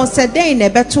month?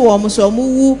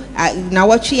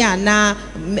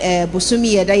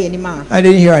 I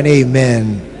didn't hear an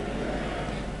amen.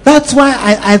 That's why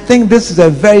I think this is a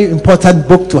very important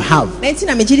book to have.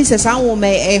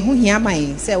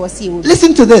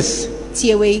 Listen to this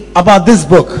about this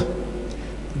book.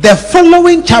 The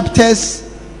following chapters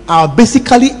are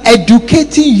basically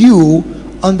educating you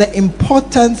on the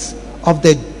importance of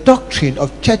the doctrine of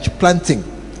church planting.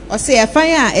 Listen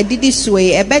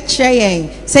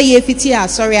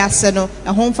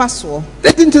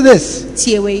to this.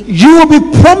 You will be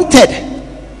prompted.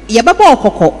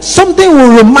 Something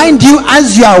will remind you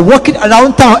as you are walking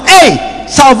around town. Hey,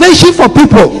 salvation for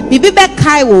people.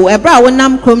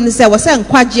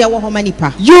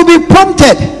 You'll be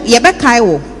prompted.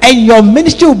 And your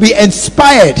ministry will be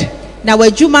inspired.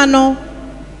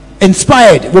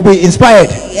 Inspired will be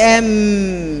inspired.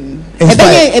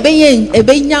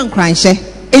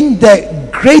 In the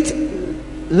great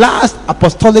last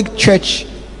apostolic church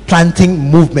planting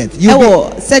movement. As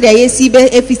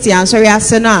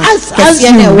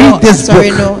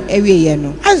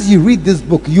you read this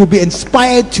book, you'll be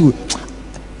inspired to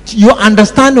you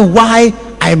understand why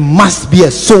I must be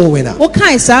a soul winner. And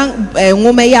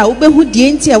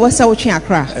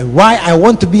why I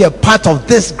want to be a part of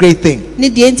this great thing.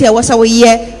 And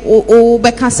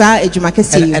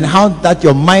how that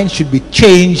your mind should be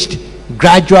changed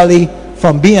gradually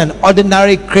from being an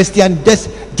ordinary Christian,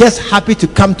 just happy to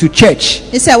come to church,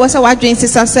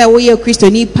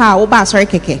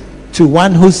 to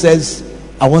one who says,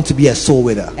 I want to be a soul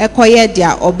winner.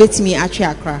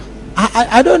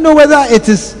 I don't know whether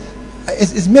it's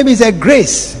maybe it's a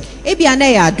grace.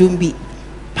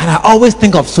 But I always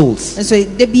think of souls.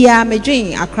 Everybody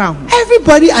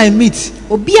I meet,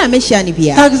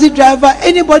 taxi driver,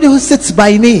 anybody who sits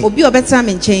by me,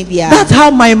 that's how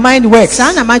my mind works.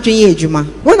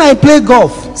 When I play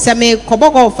golf,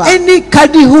 any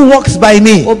caddy who walks by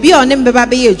me, you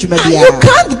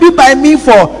can't be by me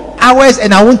for hours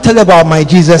and I won't tell about my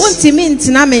Jesus. It's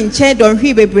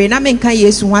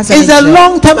a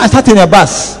long time I sat in a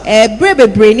bus. But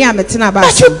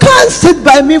you can't sit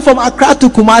by me from Accra to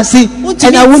Kumasi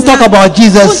and I won't talk about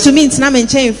Jesus. Even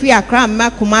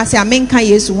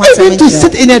to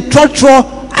sit in a trotro,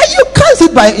 you can't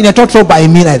sit in a trotro by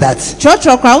me like that. You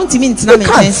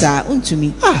can't.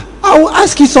 I will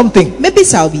ask you something.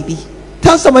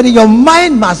 Tell somebody your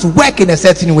mind must work in a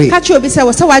certain way. Oh,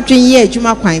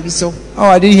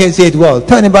 I didn't hear you say it well.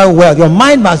 Tell anybody well. Your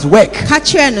mind must work in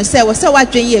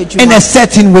a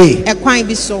certain way.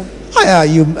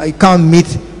 You can't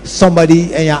meet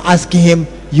somebody and you're asking him.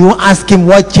 You ask him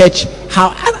what church,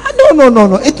 how.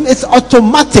 No. It's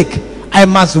automatic. I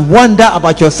must wonder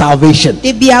about your salvation. Are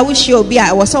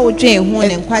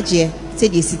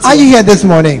you here this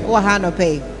morning?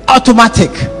 Automatic.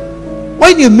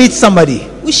 When you meet somebody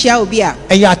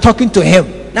and you are talking to him,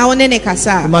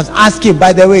 you must ask him,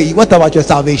 by the way, what about your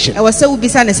salvation? How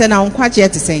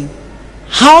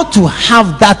to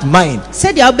have that mind.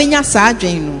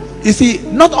 You see,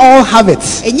 not all have it.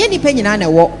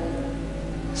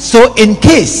 So in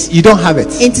case you don't have it,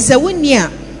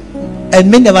 and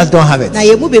many of us don't have it,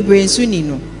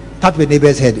 tap your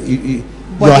neighbor's head. Your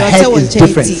head is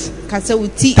different.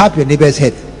 Tap your neighbor's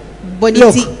head.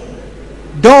 Look,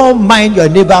 don't mind your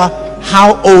neighbor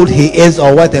how old he is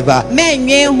or whatever.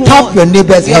 Tap your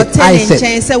neighbor's head. I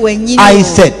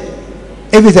said,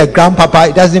 if it's a grandpapa,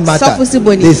 it doesn't matter.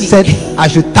 They said I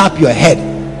should tap your head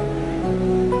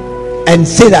and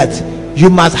say that you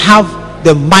must have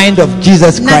the mind of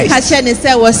Jesus Christ.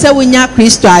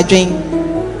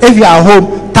 If you are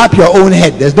home, tap your own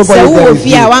head. There's nobody Sɛ there wowɔ with fie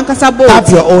you. a wankasa bɔ Tap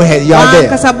oti. your own head. You are there.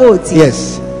 Wankasa bɔ oti.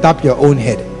 Yes, tap your own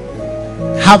head.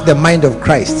 Have the mind of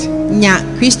Christ. Nya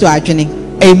Kristo adwene.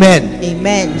 Amen.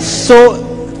 Amen. So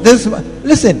this,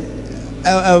 listen,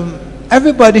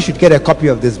 everybody should get a copy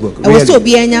of this book. Ɛwɔ sɛ Really.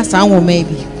 obi anya saa nwoma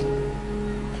bi.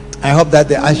 I hope that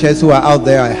the ushers who are out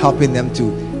there are helping them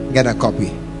to get a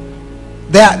copy.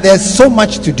 There's so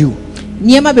much to do,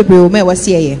 Nneɛma bebree wɔ mu a ɛwɔ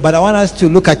sɛ yɛyɛ. but I want us to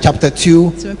look at chapter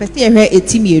 2, Sɛ mepɛ sɛ yɛhwɛ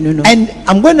eti mmienu no. and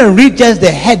I'm going to read just the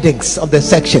headings of the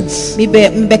sections.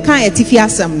 Mbɛka atifi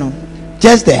asɛm no.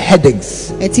 Just the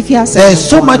headings. Atifi asɛm. There's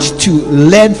so much to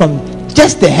learn from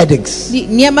just the headings.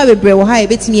 Nneɛma bebree wɔ ha a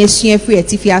yɛbɛtumi asua firi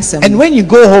atifi asɛm. And when you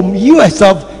go home, you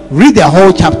yourself read the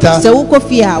whole chapter, Sɛ wokɔ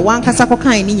fie a wankasa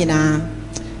kɔkan ne nyinaa.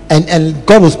 and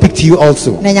God will speak to you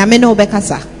also. Na Nyame ne wo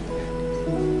bɛkasa.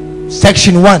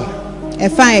 Section 1.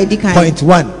 Ɛfa a yɛdi kan. Point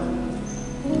 1.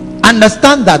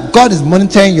 Understand that God is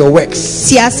monitoring your works.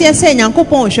 Ti aseɛ sɛ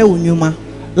Nyankopɔn hwɛ wo nnwuma.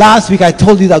 Last week I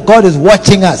told you that God is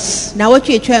watching us. Na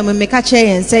wɔtwe mu meka kyerɛ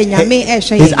yɛn sɛ Nyame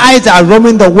ɛhwɛ His yɛn. eyes are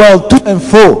roaming the world to and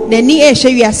fro N'ani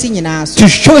ɛhwɛ wiase nyinaa so. to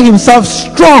show himself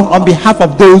strong on behalf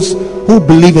of those who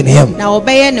believe in him. Na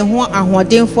ɔbɛyɛ ne ho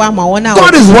ahoɔdenfo ama wɔn a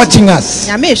God is watching us.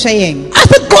 Nyame ɛhwɛ yɛn. I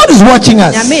said God is watching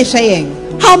us. Nyame ɛhwɛ yɛn.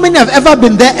 How many have ever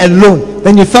been there alone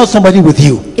then you felt somebody with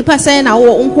you? Ipa sɛ na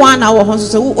wo nko ara na wɔ hɔ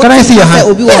nso sɛ wo. Can I see your hand?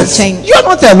 Obi wɔ Yes. nkyɛn. You are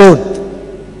not alone.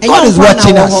 God Ɛnyɛ is wo nko ara na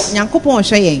watching wɔ hɔ. us. Nyankopɔn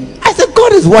hwɛ yɛn. I said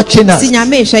God is watching us. Si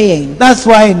Nyame ɛhwɛ yɛn. That's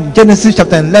why in Genesis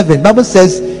chapter 11, Bible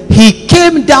says he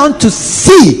came down to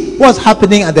see what's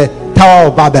happening at the Tower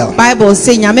of Babel. Bible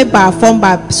sɛ Nyame baa fam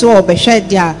ba so ɔbɛhwɛ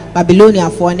deɛ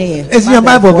Babyloniafoɔ ne yɛ. It's in your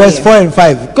Bible, Babelfoɔ verse yɛ. 4 and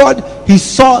 5. God, he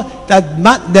saw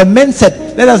that the men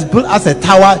said, let us build us a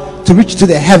tower to reach to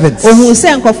the heavens. Ohun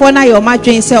sɛ nkɔfoɔ no ayɛ ɔmo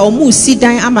adwene sɛ ɔmo si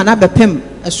dan ama no abɛpem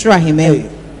ɛsoro ahemman mu. Hey,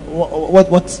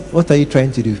 what are you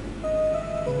trying to do?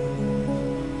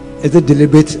 Is it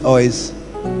deliberate or is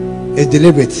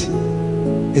deliberate?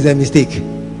 Is a mistake?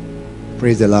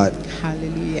 Praise the Lord.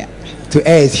 Hallelujah. To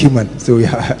err is human, so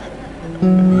yeah.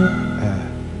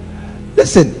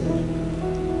 Listen,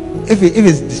 if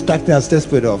it's distracting us, just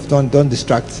put it off. Don't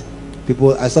distract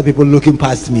people. I saw people looking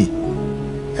past me,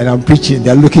 and I'm preaching.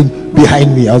 They're looking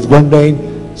behind me. I was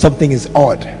wondering something is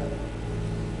odd.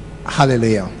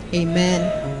 Hallelujah.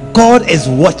 Amen. God is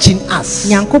watching us.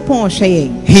 Nyankopɔn hwɛ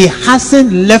yɛn. He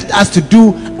hasn't left us to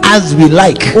do as we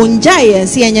like. Ongyae yɛn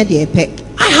sɛ yɛnyɛ deɛ ɛpɛ.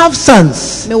 I have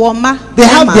sons. Mewɔ mma. They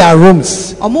have mmarima. their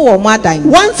rooms. Ɔmo wɔ ɔmo adan.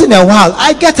 Once in a while,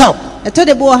 I get up. Ɛtɔ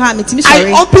de bi wɔ ha a metumi I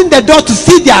sɔre. open the door to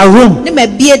see their room. Ne ma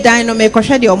bie dan no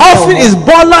mekɔhwɛ deɛ ɔmo Often wɔ is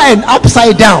baller and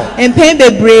upside down. hɔ. Mpɛn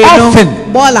bebree no. Often.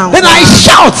 Bɔɔla Then I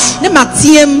shout. Ne ma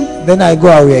team. Then I go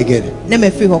away again. Ne ma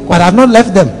firi hɔ But kɔ. I've not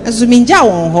left them. Nso mingya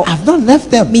wɔn hɔ. I've not left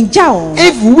them. Mingya wɔn hɔ.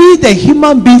 If we, the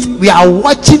human beings, we are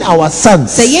watching our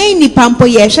sons, Sɛ yɛn nipa mpo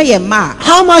yɛhwɛ yɛn mma a.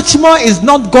 how much more is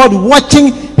not God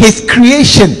watching his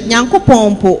creation?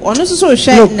 Nyankopɔn mpo ɔno nso so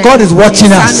hwɛ. No, ne- God is watching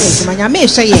ne nsa us. ano adwuma. Nyame hwɛ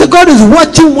So yɛn. God is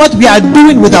watching what we are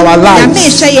doing with our Nyame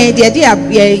lives. hwɛ yɛn deɛ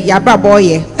de yɛabrabɔ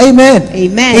yɛ. Amen.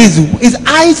 Amen. His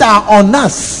eyes are on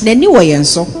us. N'ani wɔ yɛn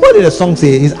so. What did the song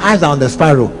say? His eyes are on the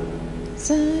sparrow.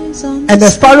 And the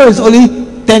sparrow is only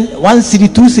 1 city,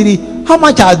 2 city. How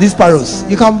much are these sparrows?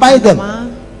 You can buy them.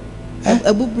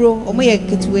 Abuburo ɔmo yɛ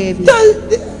ketewa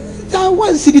bi. They're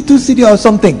 1 city, 2 city or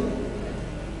something.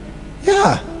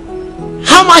 Yeah.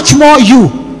 How much more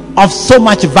you of so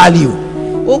much value?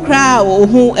 Okra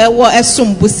ohun ɛwɔ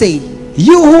ɛsom busei.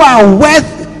 You who are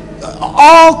worth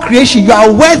all creation, you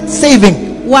are worth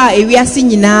saving. Wa ewiase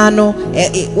nyinaa no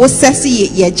wosɛse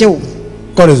yɛgye wo.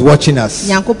 God is watching us.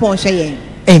 Nyankopɔn hwɛ yɛn.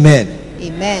 Amen.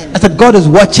 Amen. I said, God is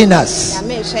watching us.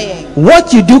 Nyame hwɛ yɛn.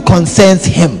 What you do concerns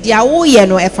Him. Deɛ woyɛ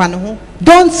no ɛfa ne ho.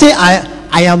 Don't say,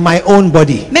 I am my own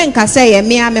body. Menka sɛ yɛ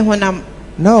mmea me honam.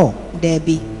 No.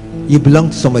 Daabi. You belong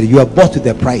to somebody. You are bought with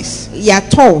a price.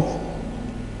 Yɛatɔ.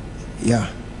 Yeah.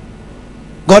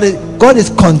 God is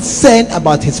concerned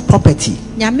about His property.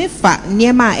 Nyame fa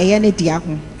nneɛma a ɛyɛ ne dea ho.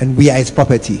 And we are His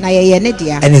property. Na yɛyɛ ne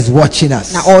dea. And He's watching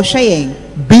us. Na ɔhwɛ yɛn.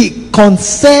 Be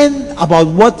concerned about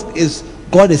what is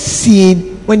God is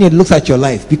seeing when He looks at your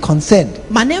life. Be concerned.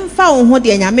 Ma ne mfa wo ho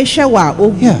deɛ Nyame hwɛ wo a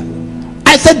ohu. Yeah.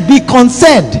 I said be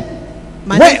concerned.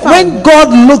 Ma ne mfa wo When ho.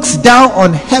 God looks down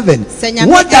on heaven, Sɛ Nyame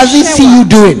what does He ɛhwɛ see wo a- you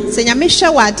doing? Sɛ Nyame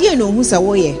hwɛ wo a deɛ na ohu sɛ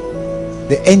woyɛ.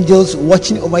 The angels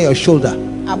watching over your shoulder.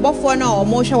 Abɔfoɔ no a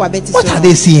ɔmo hwɛ w'abɛti What so are no.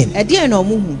 they seeing? Ɛdeɛn na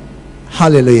ɔmo hu.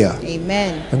 Hallelujah.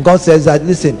 Amen. And God says that,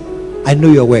 listen, I know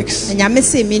your works. Na Nyame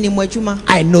sɛ menim w'adwuma.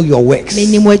 I know your works.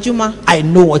 Menim w'adwuma. I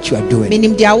know what you are doing.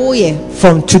 Menim deɛ woyɛ.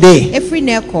 From today, Ɛfiri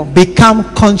na ɛkɔ. become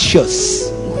conscious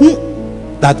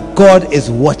that God is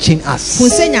watching Hu us.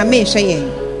 sɛ Nyame hwɛ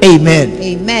yɛn. Amen.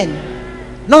 Amen.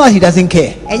 Not that he doesn't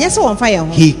care. ɛnyɛ sɛ wɔmfa yɛn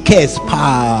ho He cares ɔfa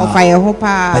power yɛn ho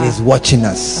paa that is watching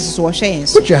us. so wɔhwɛ yɛn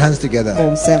so Put your hands together.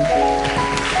 bɔ nsɛm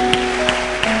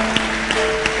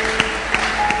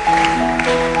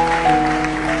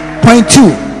Point 2.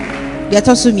 deɛ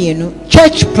ɛtɔ so mmienu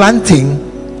Church planting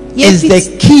is Yes, the it's-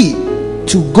 key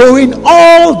to going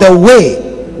all the way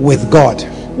with God.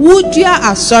 wodua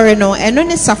asɔre no ɛno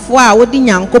ne safoa a wode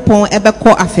nyankopɔn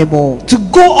ɛbɛkɔ afebɔɔ To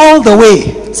go all the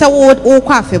way. sɛ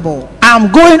wokɔ afebɔɔ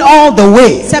I'm going all the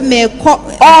way. sɛ mekɔ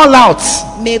All out.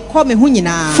 mekɔ me ho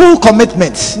nyinaa Full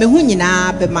commitment. me ho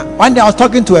nyinaa bɛma One day I was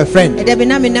talking to a friend ɛdɛ bi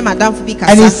na me ne madamfo bi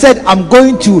and he kasa said, I'm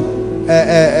going to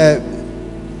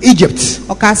Egypt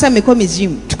ɔkaa sɛ mekɔ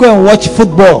Misrim to go and watch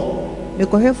football.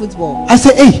 mekɔhwɛ football I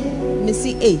said, hey,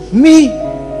 mesi ei me,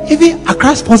 even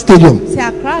Accra Sports Stadium, sɛ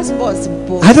Accra Sports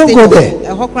bɔ I don't go there.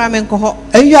 ɛhɔ koraa menkɔ hɔ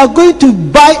and you are going to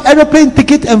buy aeroplane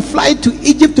ticket and fly to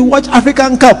Egypt to watch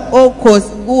African Cup. wokɔ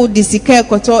wode sika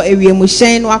ɛkɔtɔ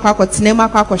awiemuhyɛn no akɔ akɔtena mu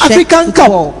akɔ akɔhwɛ African Cup.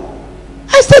 football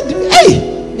I said,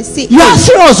 hey, mesi you are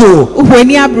serious, oh? wohu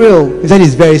ani abere o He said,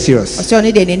 it's very serious. ɔsɛ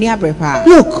ɔne deɛ n'ani abere paa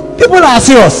Look, people are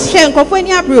serious. hwɛ nkurɔfoɔ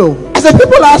ani abere o I said,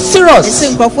 people are ɛsɛ serious.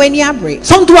 nkurɔfoɔ ani abere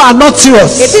Some people are not ebi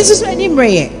serious. nso so ani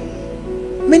mmerɛ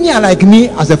Many are like me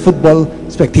as a football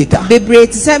spectator. bebree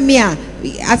te sɛ me a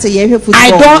ate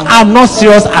yɛhwɛ I'm not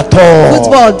serious at all.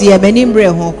 football deɛ m'ani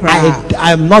mmerɛ ho koraa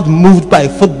I am not moved by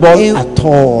football Em- at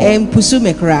all. ɛmpusu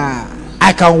me koraa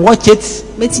I can watch it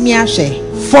mɛtumi ahwɛ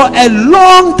for a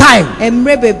long time.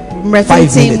 mmerɛ mmerɛ 5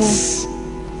 tenten mu minutes.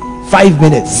 5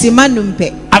 minutes. sima num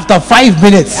pɛ After 5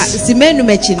 minutes, sima num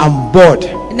akyi no I'm bored.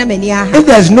 na m'ani aha If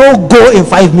there's no goal in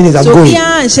 5 minutes, I'm so going.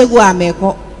 biara nhyɛ gu a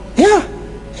mɛkɔ Yeah.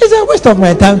 It's a waste of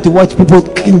my time to watch people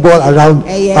kicking ball around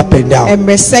up and down.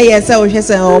 mmerɛsɛ yɛ sɛ wohwɛ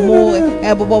sɛ ɔmo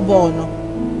ɛbobɔ bɔɔl no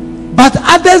But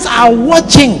others are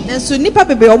watching. nanso nnipa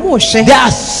bebree ɔmo hwɛ They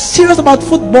are serious about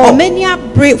football. ɔmani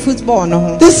abere football no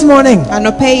ho This morning,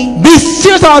 anɔpa yi be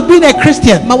serious about being a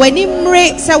Christian. ma w'ani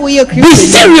mmere sɛ woyɛ Be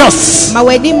kristoni serious ma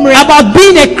w'ani mmere about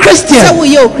being a sɛ Christian.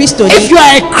 woyɛ okristoni If you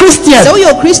are a sɛ Christian,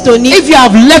 woyɛ okristoni if you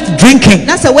have left drinking,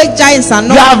 na sɛ woagyae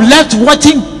nsano you have left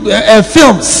watching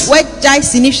films, woagyae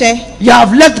sini hwɛ you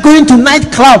have left going to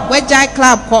nightclub woagyae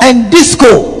club kɔ and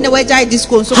disco. na woagyae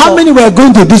disco nso How kɔ many were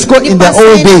going to disco in the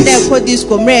old days? kɔ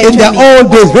disco mmerɛ In the atwa mi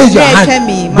old days, raise your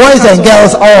hand. Boys and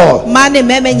girls all. mmaa ne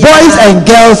mmarima nyinaa Boys and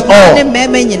girls mmaa ne all.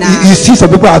 mmarima You nyinaa see, some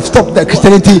people have stopped the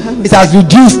Christianity. It has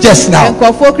reduced just now.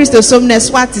 nkurɔfoɔ kristo som na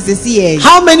ɛso ate sisi yɛ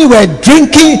How many were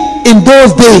drinking in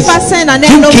those days? nipa sɛn na ne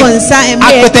nom Drinking nsa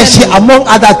mmerɛ apɛtɛhye among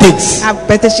other things.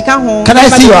 apɛtɛhyika ho Can I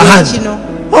see your hand? akyi no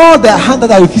All the hand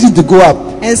that are refusing to go up.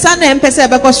 nsa na ɛmpɛ sɛ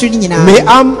ɛbɛkɔ soro no nyinaa May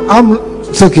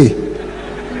it's okay.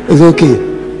 It's okay.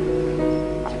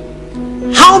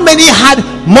 How many had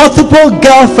multiple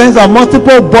girlfriends or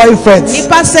multiple boyfriends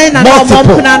nipa sɛn na ne ɔmɔ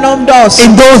Multiple. mpena nom dɔɔso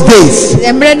in those days?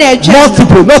 mmerɛ na atwa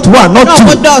Multiple, not one, na not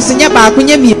ɔmo two. dɔɔso nyɛ baako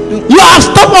nyɛ mmienu You have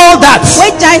stopped all that.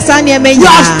 woagyae saa nneɛma You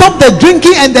have nyinaa stopped the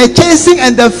drinking and the chasing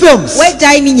and the films.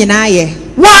 woagyae ne nyinaa yɛ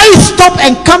Why stop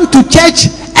and come to church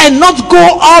and not go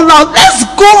all out? Let's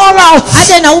go all out.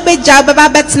 adɛn na wobɛgyae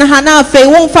wobɛba bɛtena ha na afei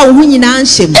womfa wo ho nyinaa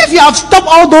nhyɛ mu If you have stopped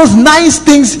all those nice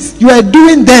things you were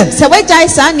doing then, sɛ woagyae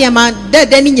saa nneɛma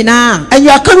dɛdɛ no nyinaa and you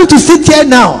are coming to sit here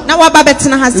now, na woaba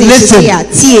bɛtena ha sɛ listen, ɛhyɛ a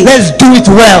tie let's do it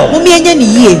well. momeɛnyɛ ne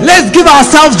yie Let's give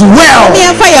ourselves well.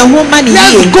 momeɛmfa yɛn ho ma ne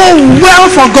Let's yie go well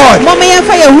for God.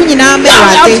 momeɛmfa yɛn ho nyinaa ma You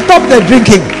have Awurade stopped the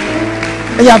drinking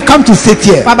and you have come to sit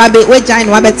here. waba woagyae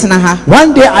na wabɛtena ha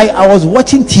One day I was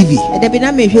watching TV, ɛda bi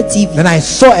na mehwɛ tv then I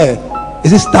saw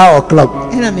is it Star or Club?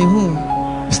 ɛna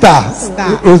mehu Star.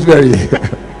 Star. Rosemary.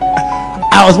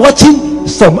 I was watching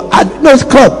some no, it's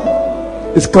Club.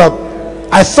 It's Club.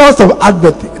 I saw some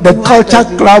advert, the culture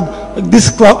club, this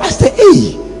club. I said,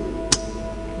 hey,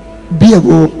 be a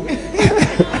go.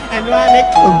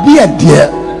 Be a dear.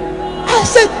 I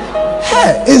said,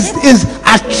 hey, is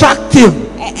attractive.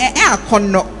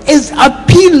 akɔnnɔ It's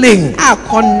appealing.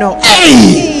 akɔnnɔ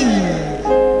Hey!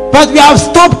 But we have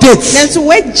stopped it. nanso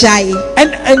woagyae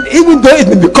And even though it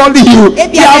may be calling you,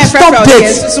 ebi we a have stopped ɛfrɛfrɛ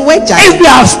it. so If woagyae we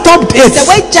have stopped it, sɛ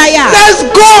woagyae a let's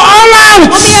go all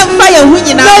out. momeɛmfa yɛn ho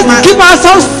nyinaa ma Let's give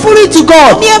ourselves fully to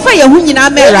God. momeɛmfa yɛn ho nyinaa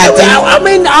ma Awurade I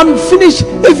mean, I'm finished.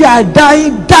 If you are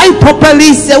dying, die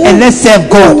properly and let's serve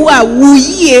God. wo a wo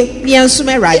yie ne yɛnsom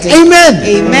Awurade Amen.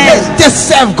 Amen. Let's just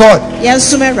serve God.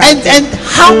 yɛnsom Awurade And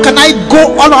how can I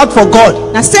go all out for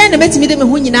God? na sɛn na mɛtumi de me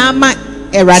ho nyinaa ma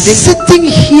Awurade Sitting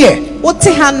here wote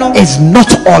ha no is not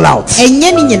all out.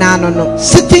 ɛnyɛ ne nyinaa no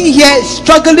Sitting here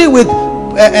struggling with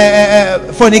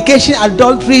fornication,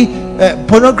 adultery,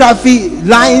 pornography,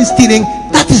 lying, stealing,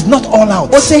 that is not all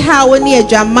out. Ose ha woni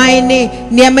adwaman ne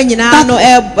niema nyina no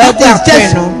That is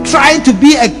just trying to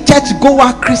be a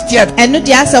church-goer Christian. eno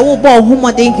dia sa wo bo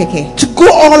homoden keke. To go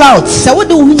all out. Sa wo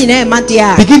de wo nyina e ma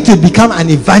dia. Begin to become an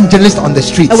evangelist on the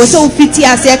streets. E wo so fiti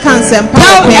ase kan sem pa.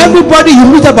 Tell everybody you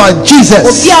meet about Jesus.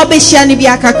 Obi a obehia ne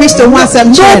bia ka Kristo ho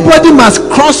asem chen. Nobody must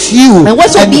cross you and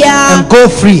go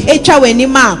free. Etwa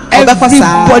wanima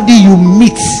obekosa. Everybody you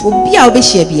meet. Obi a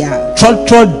obehia bia. Truck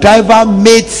driver,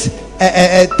 mates,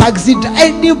 taxi,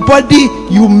 anybody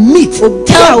you meet,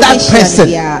 tell that person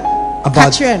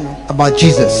about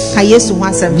Jesus.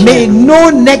 May no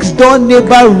next door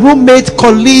neighbor, roommate,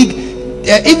 colleague,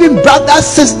 even brother,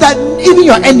 sister, even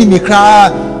your enemy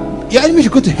cry. Your enemy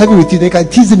should go to heaven with you. They can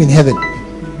tease him in heaven.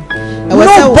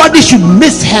 Nobody should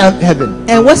miss heaven.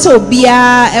 Everybody.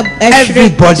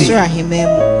 Are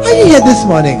you here this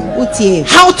morning?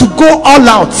 How to go all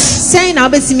out? How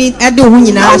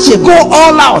to go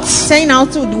all out? It's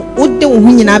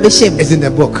in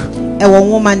the book.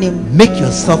 Make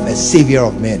yourself a savior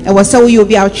of men, and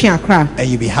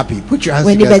you'll be happy. Put your hands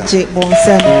together.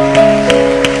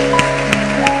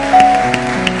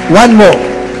 One more.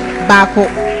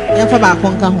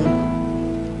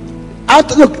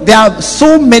 Look, there are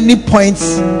so many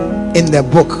points in the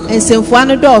book.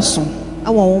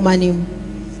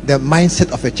 The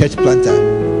mindset of a church planter.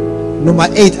 Number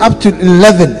 8 up to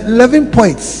 11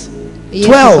 points.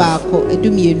 12,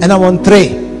 and I'm on 3.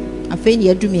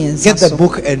 Get the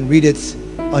book and read it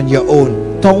on your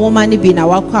own.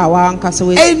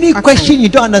 Any question you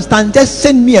don't understand, just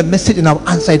send me a message and I'll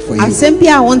answer it for you.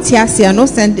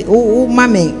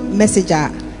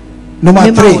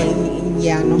 Number 3,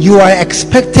 you are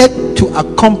expected to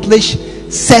accomplish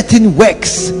certain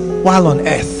works while on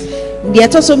earth. There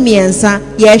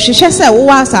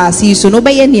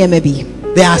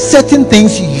are certain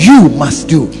things you must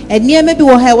do.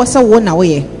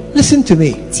 Listen to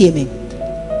me.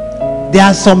 There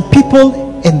are some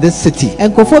people in this city, they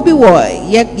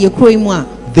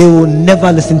will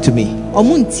never listen to me.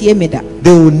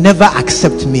 They will never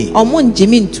accept me,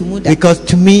 because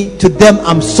to them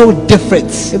I'm so different.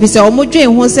 They'll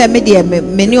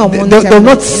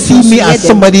not see me as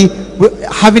somebody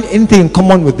having anything in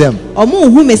common with them. When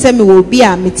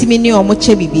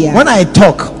I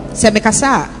talk,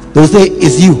 they'll say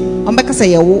it's you,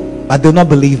 but they'll not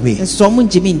believe me.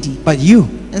 But you,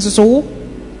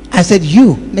 I said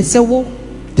you,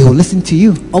 they will listen to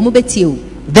you.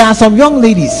 There are some young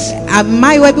ladies,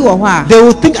 they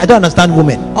will think I don't understand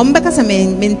women.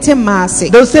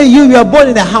 They'll say you are born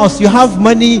in a house, you have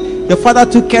money, your father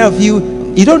took care of you,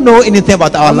 you don't know anything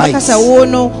about our lives.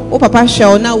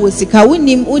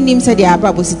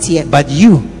 But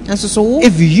you,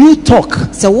 if you talk,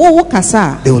 they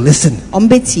will listen.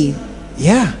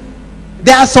 Yeah.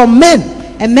 There are some men,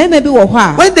 when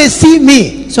they see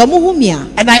me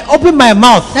and I open my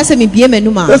mouth, they say,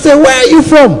 where are you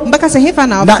from?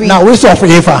 Now we saw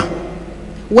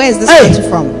where is this person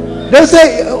from? They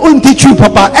say,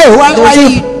 Papa. Hey, why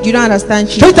you don't understand?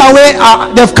 Straight away,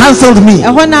 they've cancelled me.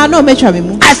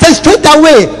 I said straight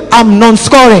away, I'm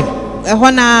non-scoring.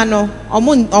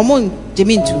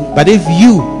 But if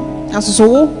you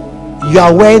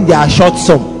are wearing their short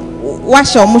some, you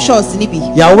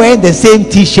are wearing the same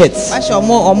t-shirts, you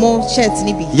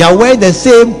are wearing the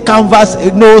same canvas,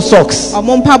 no socks, and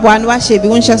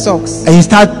you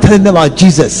start telling them about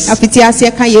Jesus, they'll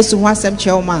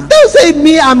say,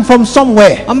 me, I'm from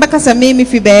somewhere.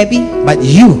 But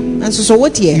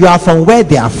you are from where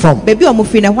they are from.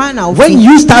 When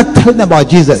you start telling them about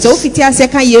Jesus, they will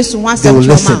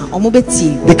listen.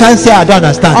 They can't say I don't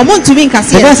understand. They can't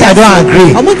say I don't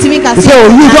agree. They say, oh,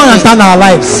 you don't understand our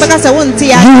lives. You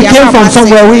came from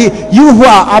somewhere. You who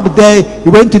are up there,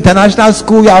 you went to international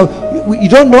school, you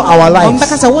don't know our lives.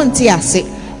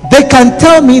 They can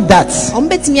tell me that.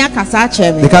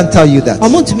 They can't tell you that.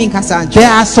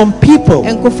 There are some people,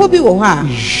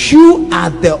 you are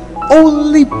the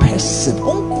only person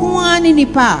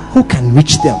who can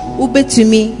reach them.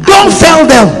 Don't fail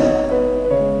them.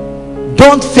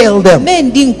 Don't fail them.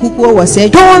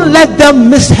 Don't let them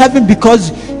miss heaven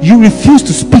because you refuse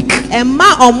to speak. Don't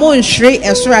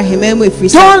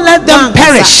let them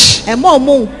perish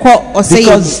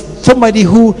because somebody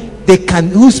who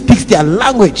speaks their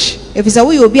language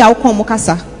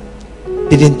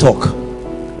didn't talk.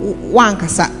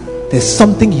 There's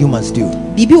something you must do.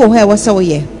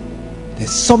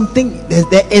 There's something.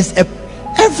 There is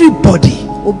everybody.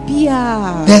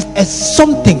 There's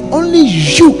something only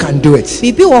you can do it.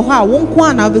 And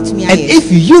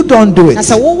if you don't do it,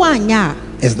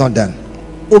 it's not done.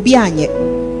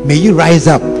 May you rise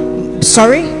up.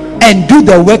 and do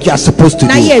the work you are supposed to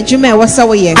na do. yɛ adwuma a ɛwɔ sɛ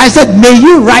woyɛ. I said, may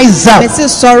you rise up Mese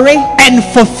sɔre and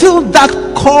fulfill that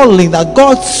calling that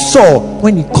God saw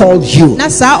when He called you. na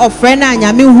saa ɔfrɛ no a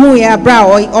Nyame huu yɛ abra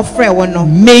a ɔfrɛ wo no.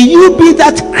 May you be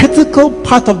that critical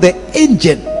part of the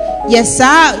engine Yɛ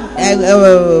saa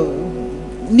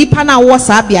nipa na wɔ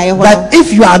saa beaeɛ hɔ no. that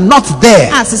if you are not there,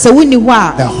 A sɛ sɛ wonni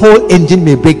hɔ the whole engine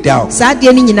may break down. a saa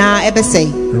adeɛ no nyinaa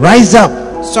ɛbɛsɛe. Rise up,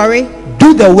 Sɔre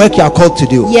do the work you are called to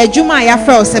do. yɛ adwuma a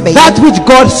yɛafrɛ wo sɛ bɛyɛ. That which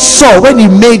God saw when He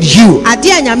made you,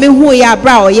 Adeɛ a Nyame huu yɛ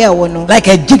abra a ɔyɛɛ wo no. like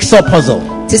a jigsaw puzzle.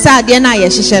 Te sɛ adeɛ no a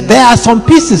yɛhyehyɛ no. There are some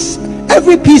pieces,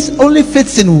 every piece only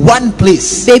fits in one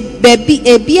place. Baabi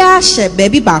ebiara hyɛ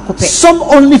baabi baako pɛ. Some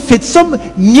only fit, some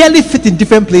nearly fit in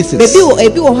different places.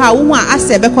 Ebi wɔ hɔ a wohu a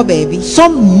asɛ ɛbɛkɔ baabi.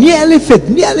 Some nearly fit.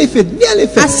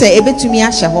 Asɛ ebetumi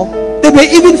ahyɛ hɔ. They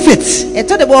may even fit,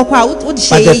 Ɛtɔ de bɔ hɔ a wode but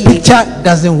hyɛ the yie. picture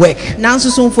doesn't work.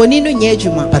 Nanso so mfoni no nyɛ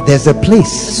adwuma. But there's a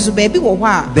place, Nso baabi wɔ hɔ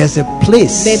a there's a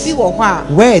place baabi wɔ hɔ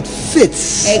a where it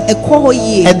fits ɛkɔ hɔ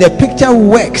yie. and the picture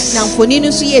works. Na mfoni no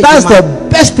nso yɛ That's the adwuma.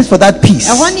 best place for that piece.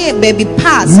 Ɛhɔ ne baabi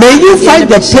pass. May you find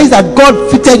the place that God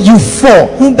fitted you for.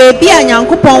 Hu baabi a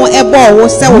Nyankopɔn ɛbɔɔ wo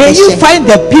sɛ May you wobɛhyɛ. find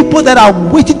the people that are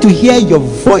waiting to hear your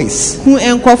voice. Hu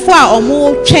nkɔfo a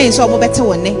ɔmo twɛn sɛ ɔmo bɛte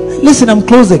wo nne. Listen, I'm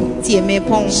closing. Tie me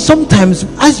pɔn. Sometimes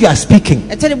as you are speaking,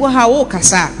 Ɛtɔ de bɔ hɔ a wo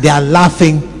kasa they are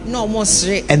laughing na ɔmo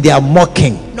sere and they are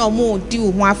mocking. na ɔmo di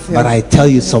wo ho afɛ. But I tell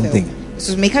you something,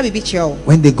 So meka biribi kyerɛ wo.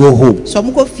 when they go home, So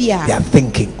ɔmo kɔ fie a they are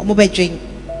thinking. ɔmo bɛdwen.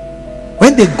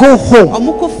 When they go home,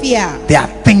 Ɔmo kɔ fie a they are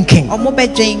thinking. ɔmo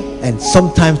bɛdwen. And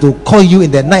sometimes they'll call you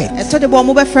in the night, Ɛtɔ de bɔ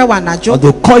ɔmo bɛfrɛ wo or anadwo.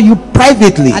 they'll call you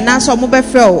privately. Anaasɛ ɔmo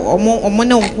bɛfrɛ wo ɔmo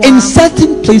ne wo nko In ara.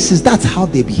 certain places, that's how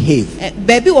they behave.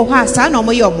 Baabi wɔ hɔ a saa na ɔmo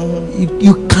yɛ ɔmo ho.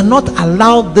 You cannot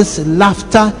allow this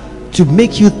laughter to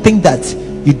make you think that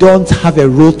you don't have a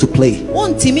role to play.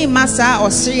 Wontimi mma saa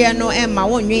ɔsereɛ no ɛmma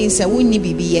wonnwen sɛ wonni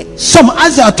biribi yɛ. Some,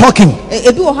 as they are talking,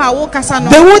 Ebi wɔ hɔ a wo kasa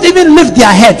no. they won't even lift their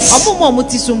heads. Ɔmo ma ɔmo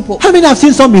ti so mpo. How many have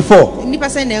seen some before? Nipa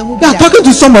sɛ na ɛho They are bi a. talking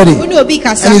to somebody Wo ne obi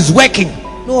kasa. and he's working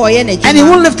Na ɔyɛ n'adwuma. and he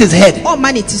won't lift his head.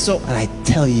 Ɔmma ne ti so. And I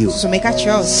tell you, So meka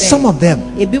kyerɛ wo some sɛ. of them,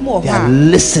 Ebi mo wɔ they hɔ are a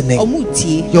listening. ɔmo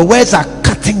tie. Your words are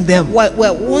cutting them. Wo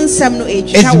nsɛm no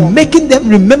It's etwitwa wɔn. making them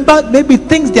remember maybe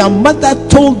things their mother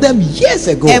told them years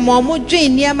ago. Ɛma ɔmo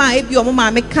dwen nneɛma a ebi ɔmo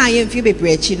maame kaa yɛ mfe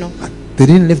bebree akyi no. They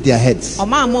didn't lift their heads.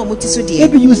 Ɔmo ama ɔmo ti so deɛ.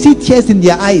 Maybe you see tears in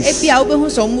their eyes, Ebi a wobɛhu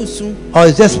sɛ ɔmo su. or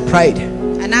it's just pride.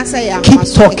 Anaasɛ yɛ Keep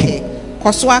ahomaso talking. kɛkɛ.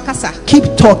 Kɔ so akasa.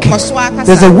 Keep talking. Kɔ so akasa.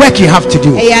 There's a work you have to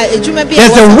do. Ɛyɛ adwuma bi a There's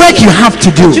ɛwɔ a sɛ work woyɛ. you have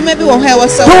to do. Adwuma bi wɔ hɔ a ɛwɔ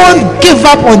sɛ woyɛ. Don't give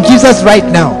up on Jesus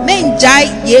right now. Mengyae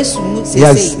Yesu mu He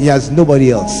has, sesei. he has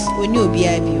nobody else. Ɔnni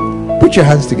obiara bio. Put your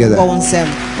hands together. Bɔ wo nsɛm.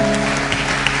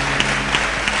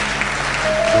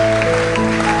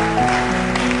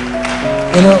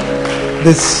 You know,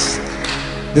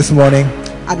 this morning,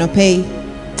 Anɔpa yi,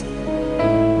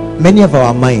 many of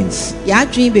our minds,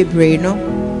 yɛadwen bebree no,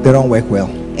 they don't work well.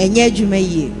 ɛnyɛ adwuma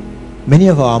yie. Many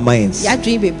of our minds,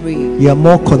 Yɛadwen bebree. we are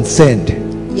more concerned.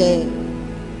 Yɛ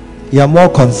You are more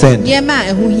concerned nneɛma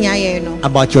a ɛho hia yɛn no,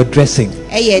 about your dressing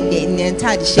ɛyɛ ne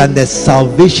ntaade hyɛ than mu. the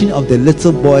salvation of the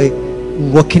little boy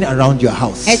walking around your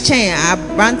house. Ɛkyɛn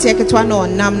aberanteɛ ketewa na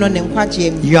ɔnam no ne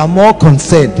nkwagyeɛ mu. You are more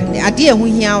concerned Adeɛ a ɛho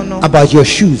hia wo no, about your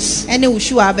shoes ɛne wo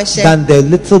shoe a wobɛhyɛ. than the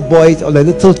little boys or the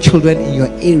little children in your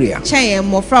area. Kyɛn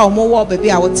mmɔfra a wɔwɔ baabi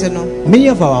a wote no, Many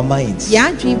of our minds,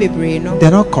 yɛadwen bebree no, they're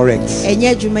not correct.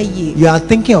 ɛnyɛ adwuma yie. You are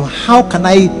thinking of how can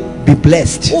I be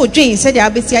blessed? Wodwen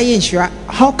sɛdeɛ wobɛsi ayɛ nhyira,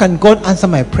 How can God answer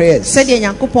my prayers? sɛdeɛ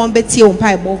Nyankopɔn bɛtie wo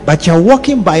mpaebɔ. But you're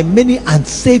walking by many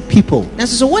unsaved people, Nanso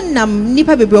so wonam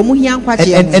nnipa bebree a ɔmo hia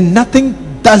nkwagyeɛ mu. and nothing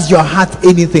does your heart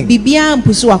anything. Biribiara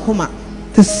mpusu w'akoma.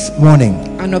 This morning,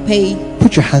 Anɔpa yi,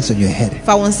 put your hands on your head.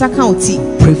 fa wo nsa ka wo ti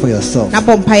Pray for yourself. na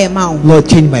bɔ mpaeɛ ma wo. Lord,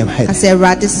 change my head. Ka sɛ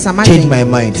Awurade sesa Change m'adwen. my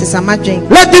mind. Sesa m'adwen.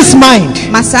 Let this mind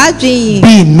Ma saa adwen yi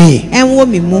be in me. ɛnwɔ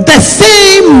me mu. The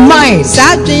same mind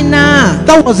Saa adwen na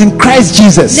that was in Christ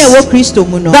Jesus, na ɛwɔ Kristo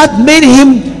mu no, that made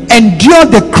him endure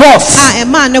the cross a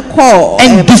ɛmaa ne kɔɔ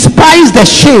and despise the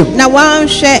shame, na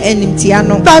wanhwɛ animtia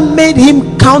no, that made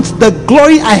him count the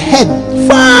glory ahead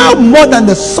far more than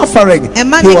the suffering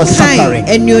ɛma he ne was kan suffering.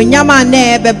 anuonyam a na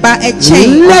ɛbɛba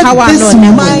ɛkyɛn ɔhaw Let a this na ɔnam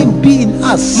mu mind no. be in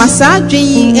us, Ma saa adwen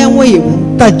yi ɛnwɔ yɛn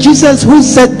mu. that Jesus, who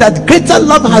said that greater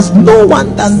love has no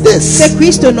one than this, Sɛ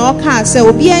Kristo na ɔkaa sɛ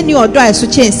obiara ni ɔdɔ a ɛso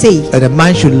kyɛn sei, that a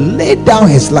man should lay down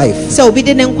his life sɛ obi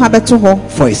de ne nkwa bɛto hɔ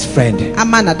for his friend.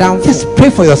 ama n'adamfo. Just pray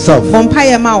for yourself. Bɔ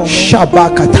mpaeɛ ma wo ho.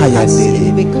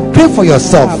 Shabakatayandere. Pray for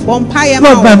yourself. Bɔ mpaeɛ ma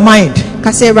Lord, wo my ho. mind. Ka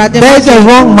sɛ Awurade There's a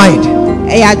wrong mind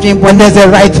ɛyɛ adwen when bɔne. there's a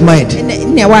right mind.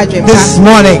 This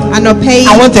morning,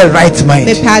 I want a right mind.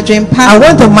 I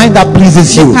want a mind that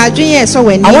pleases you. I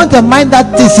want a mind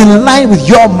that is in line with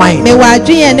your mind. In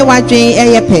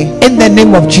the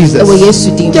name of Jesus.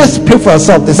 Just pray for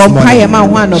yourself this morning. I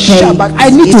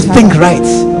need to think right.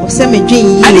 I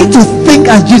need to think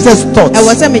as Jesus thought. I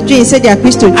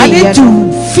need to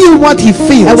feel what he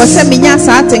feels. I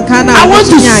want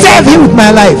to serve him with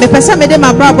my life. I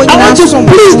want to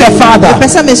please the Father.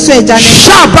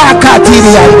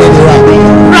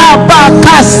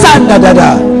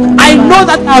 I know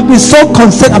that I'll be so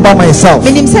concerned about myself,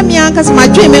 my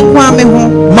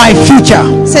future,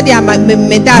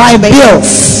 my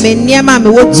bills,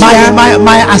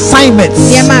 my assignments,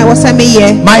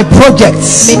 my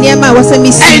projects,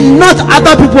 and not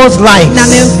other people's lives.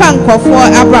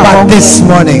 But this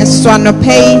morning,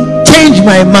 change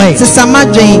my mind.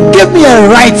 Give me a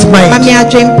right mind.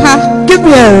 Give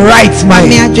me a right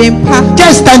mind.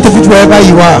 Just stand to it wherever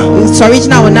you are. Just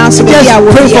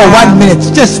pray for 1 minute.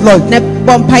 Just Lord, pray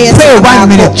 1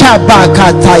 minute.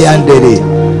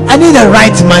 I need a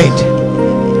right mind.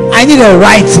 I need a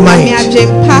right mind.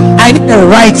 I need a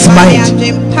right mind.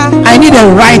 I need a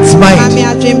right mind.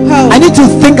 I need to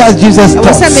think as Jesus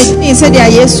thought. I need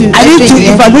to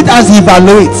evaluate as he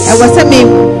evaluates.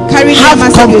 Have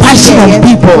compassion on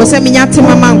people.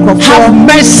 Have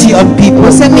mercy on people.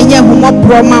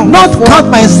 Not count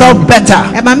myself better,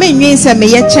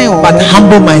 but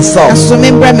humble myself.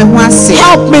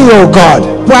 Help me, O God.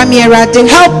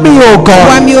 Help me, O God.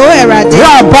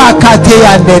 Rabakate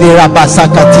andere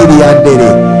rabasakatiri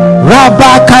andere.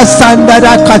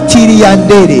 Rabakasandara katiri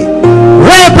andere.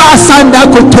 Reba sanda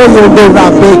kotoyo do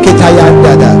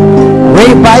rabeketayandada.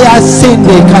 Rebaya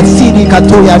sende kasiri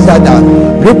katoyandada.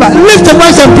 Lift your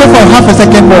voice and pray for half a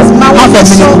second more. Half a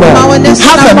minute more.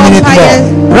 Half a minute more.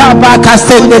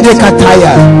 Rabakasende de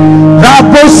kataya.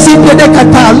 Rabo sinde de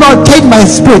kataya. Lord, change my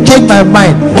spirit, change my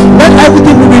mind. Let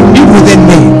everything be renewed within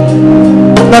me,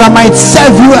 that I might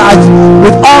serve you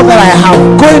with all that I have.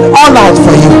 Going all out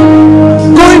for you.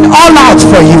 Going all out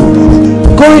for you.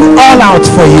 Going all out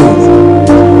for you.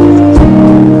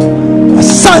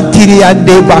 Santiri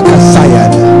ande bakasaya.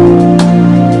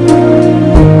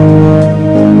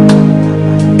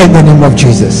 In the name of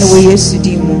Jesus.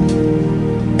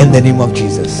 In the name of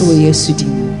Jesus.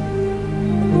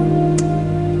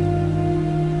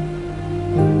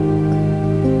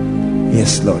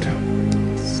 Yes, Lord.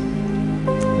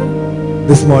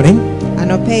 This morning,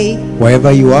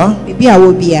 wherever you are,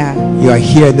 you are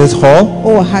here in this hall,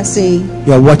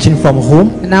 you are watching from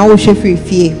home,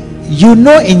 you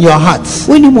know in your heart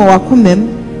you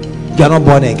are not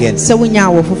born again. It's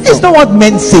not what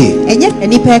men say,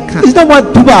 it's not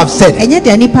what people have said,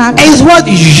 it's what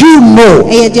you know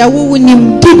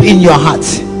deep in your heart.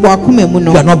 You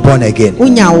are not born again. You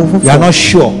are not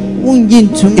sure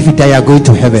if you die you are going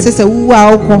to heaven,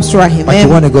 but you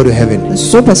want to go to heaven.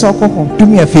 Do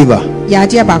me a favor,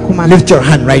 lift your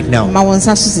hand right now. I want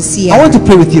to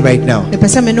pray with you right now. You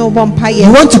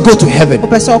want to go to heaven,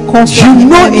 you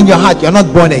know in your heart you are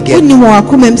not born again.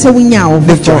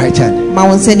 Lift your right hand.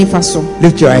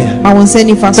 Lift your right hand.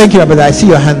 Thank you, brother. I see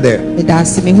your hand there. Thank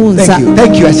you.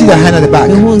 Thank you. I see your hand at the back.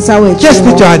 Just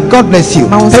lift your hand. God bless you.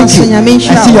 Thank you. I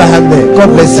see your hand there. God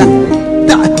bless you.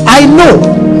 I know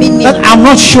that I'm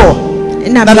not sure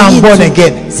that I'm born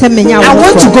again. I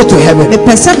want to go to heaven.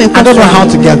 I don't know how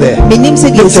to get there.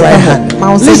 Lift your right hand.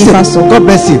 Listen, God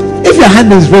bless you. If your hand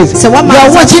is raised, you are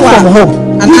watching from home.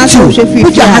 You too,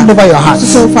 put your hand over your heart.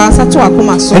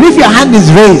 And if your hand is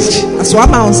raised,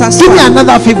 do me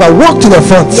another favor. Walk to the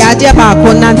front.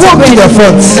 Walk to the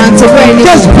front.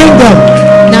 Just bring them.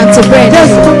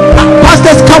 Just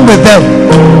pastors, come with them.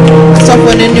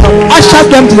 Usher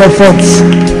them to the front.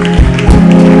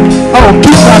 Oh,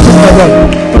 keep clapping for them.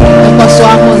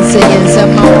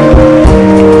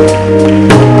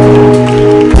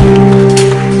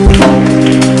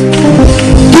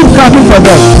 Keep clapping for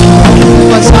them.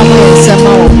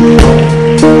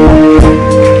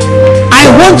 I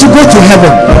want to go to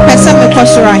heaven,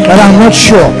 but I'm not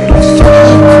sure.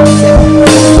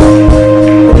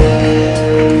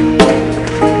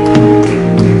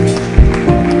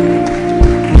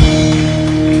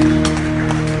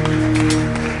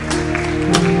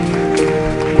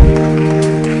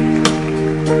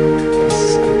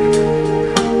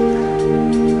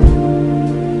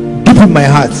 In my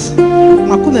heart,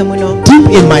 deep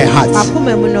in my heart,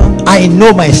 I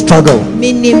know my struggle.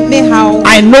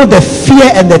 I know the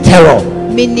fear and the terror.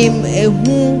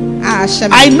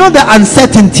 I know the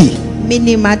uncertainty.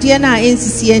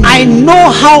 I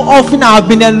know how often I have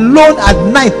been alone at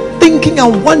night thinking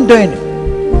and wondering,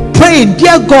 praying,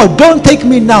 dear God, don't take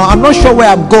me now. I'm not sure where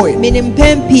I'm going. But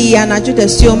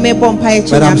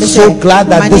I'm so glad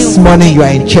that this morning you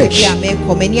are in church,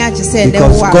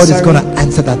 because God is going to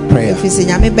answer that prayer.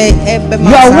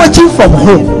 You are watching from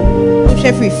home.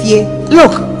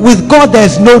 Look, with God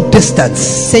there's no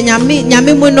distance.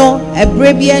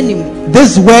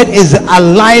 This word is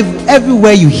alive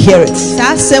everywhere you hear it.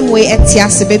 I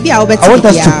want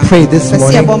us to pray this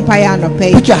morning.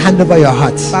 Put your hand over your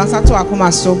heart.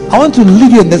 I want to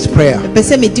lead you in this prayer. I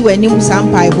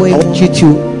want you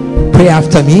to pray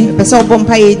after me. And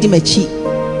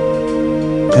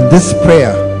this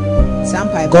prayer,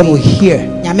 God will hear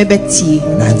and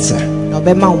answer.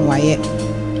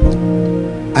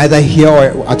 Either here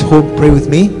or at home, pray with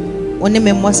me.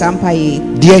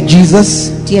 Dear Jesus,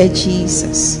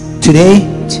 today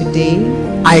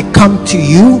I come to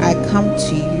you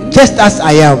just as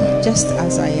I am.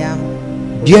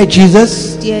 Dear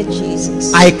Jesus,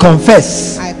 I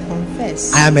confess I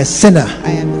am a sinner.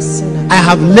 I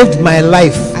have lived my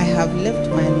life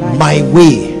my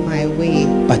way.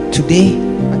 But today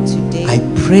I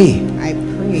pray,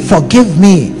 forgive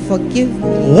me.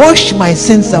 Wash my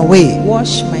sins away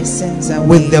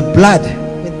with the blood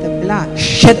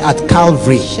shed at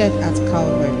Calvary.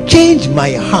 Change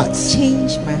my heart.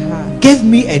 Give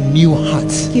me a new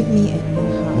heart.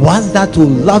 One that will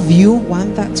love you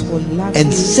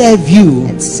and serve you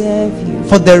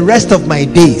for the rest of my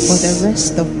days.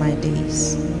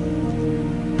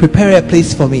 Prepare a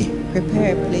place for me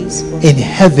in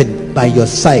heaven by your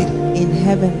side.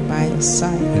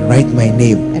 And write my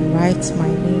name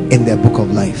in the book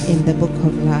of life.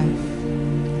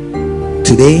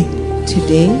 Today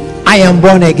I am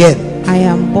born again.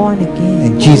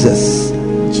 And Jesus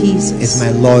is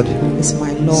my Lord,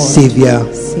 Savior,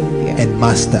 and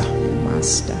Master.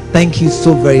 Thank you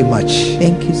so very much.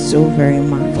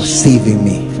 For saving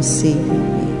me.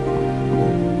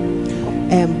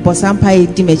 Bosampai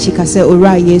dimechika se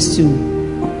ora Yesu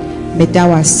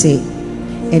medawase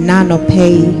enano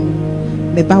pay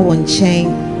meba wonchen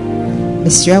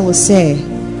mesra wo se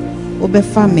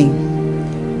obefa me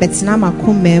betna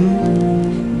makomem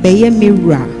beye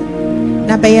miwura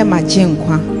na beye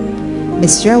magenkwa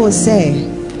mesra wo se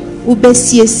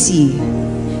ubesiesie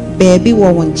baby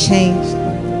wo wonchen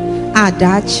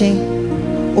adache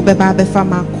obeba befa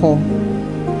makọ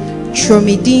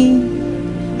tromidin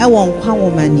ewon kwa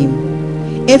womanim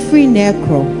every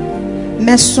necro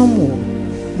mesomo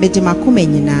medimakoma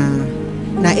nyina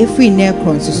na every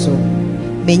necro nso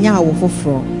menya awo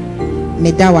foforo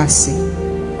medawase.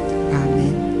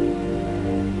 Amen.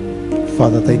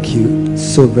 Father, thank you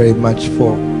so very much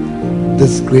for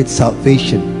this great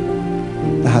salvation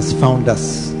that has found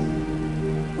us,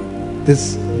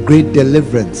 this great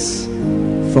deliverance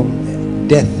from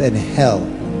death and hell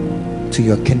to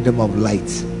your kingdom of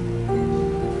light.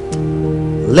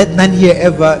 Let none here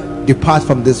ever depart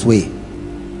from this way.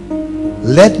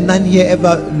 Let none here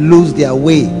ever lose their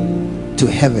way to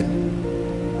heaven.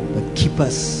 But keep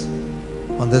us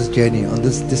on this journey, on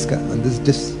this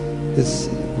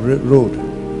road,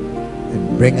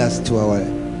 and bring us to our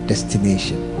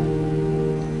destination.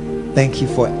 Thank you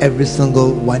for every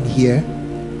single one here.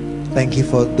 Thank you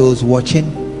for those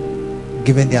watching,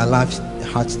 giving their lives,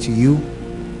 hearts to you.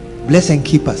 Bless and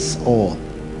keep us all.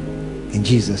 In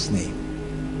Jesus' name.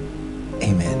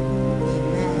 Amen.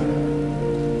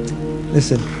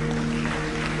 Listen.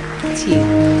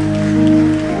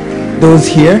 Those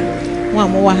here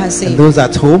and those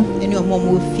at home,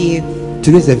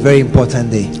 today is a very important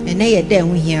day.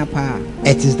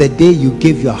 It is the day you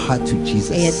give your heart to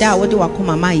Jesus.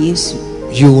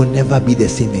 You will never be the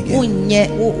same again.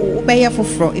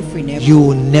 You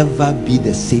will never be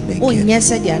the same again.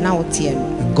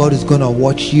 And God is going to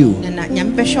watch you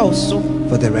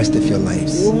for the rest of your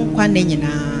lives.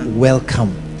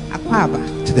 Welcome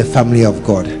to the family of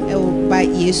God. Amen.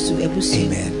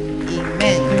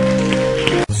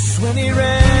 When he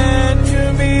ran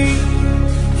to me,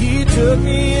 he took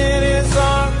me in his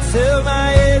arms, held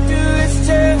my head to his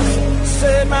chest,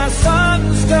 said, my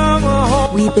son's come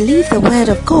home. We believe the word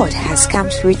of God has come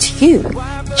through to you.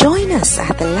 Join us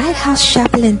at the Lighthouse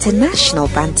Chapel International,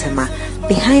 Bantama,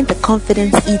 behind the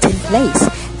Confidence Eating Place.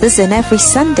 This is every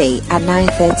Sunday at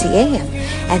 9:30 a.m.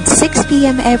 and 6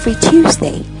 p.m. every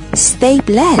Tuesday. Stay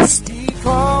blessed.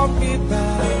 Called me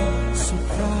back.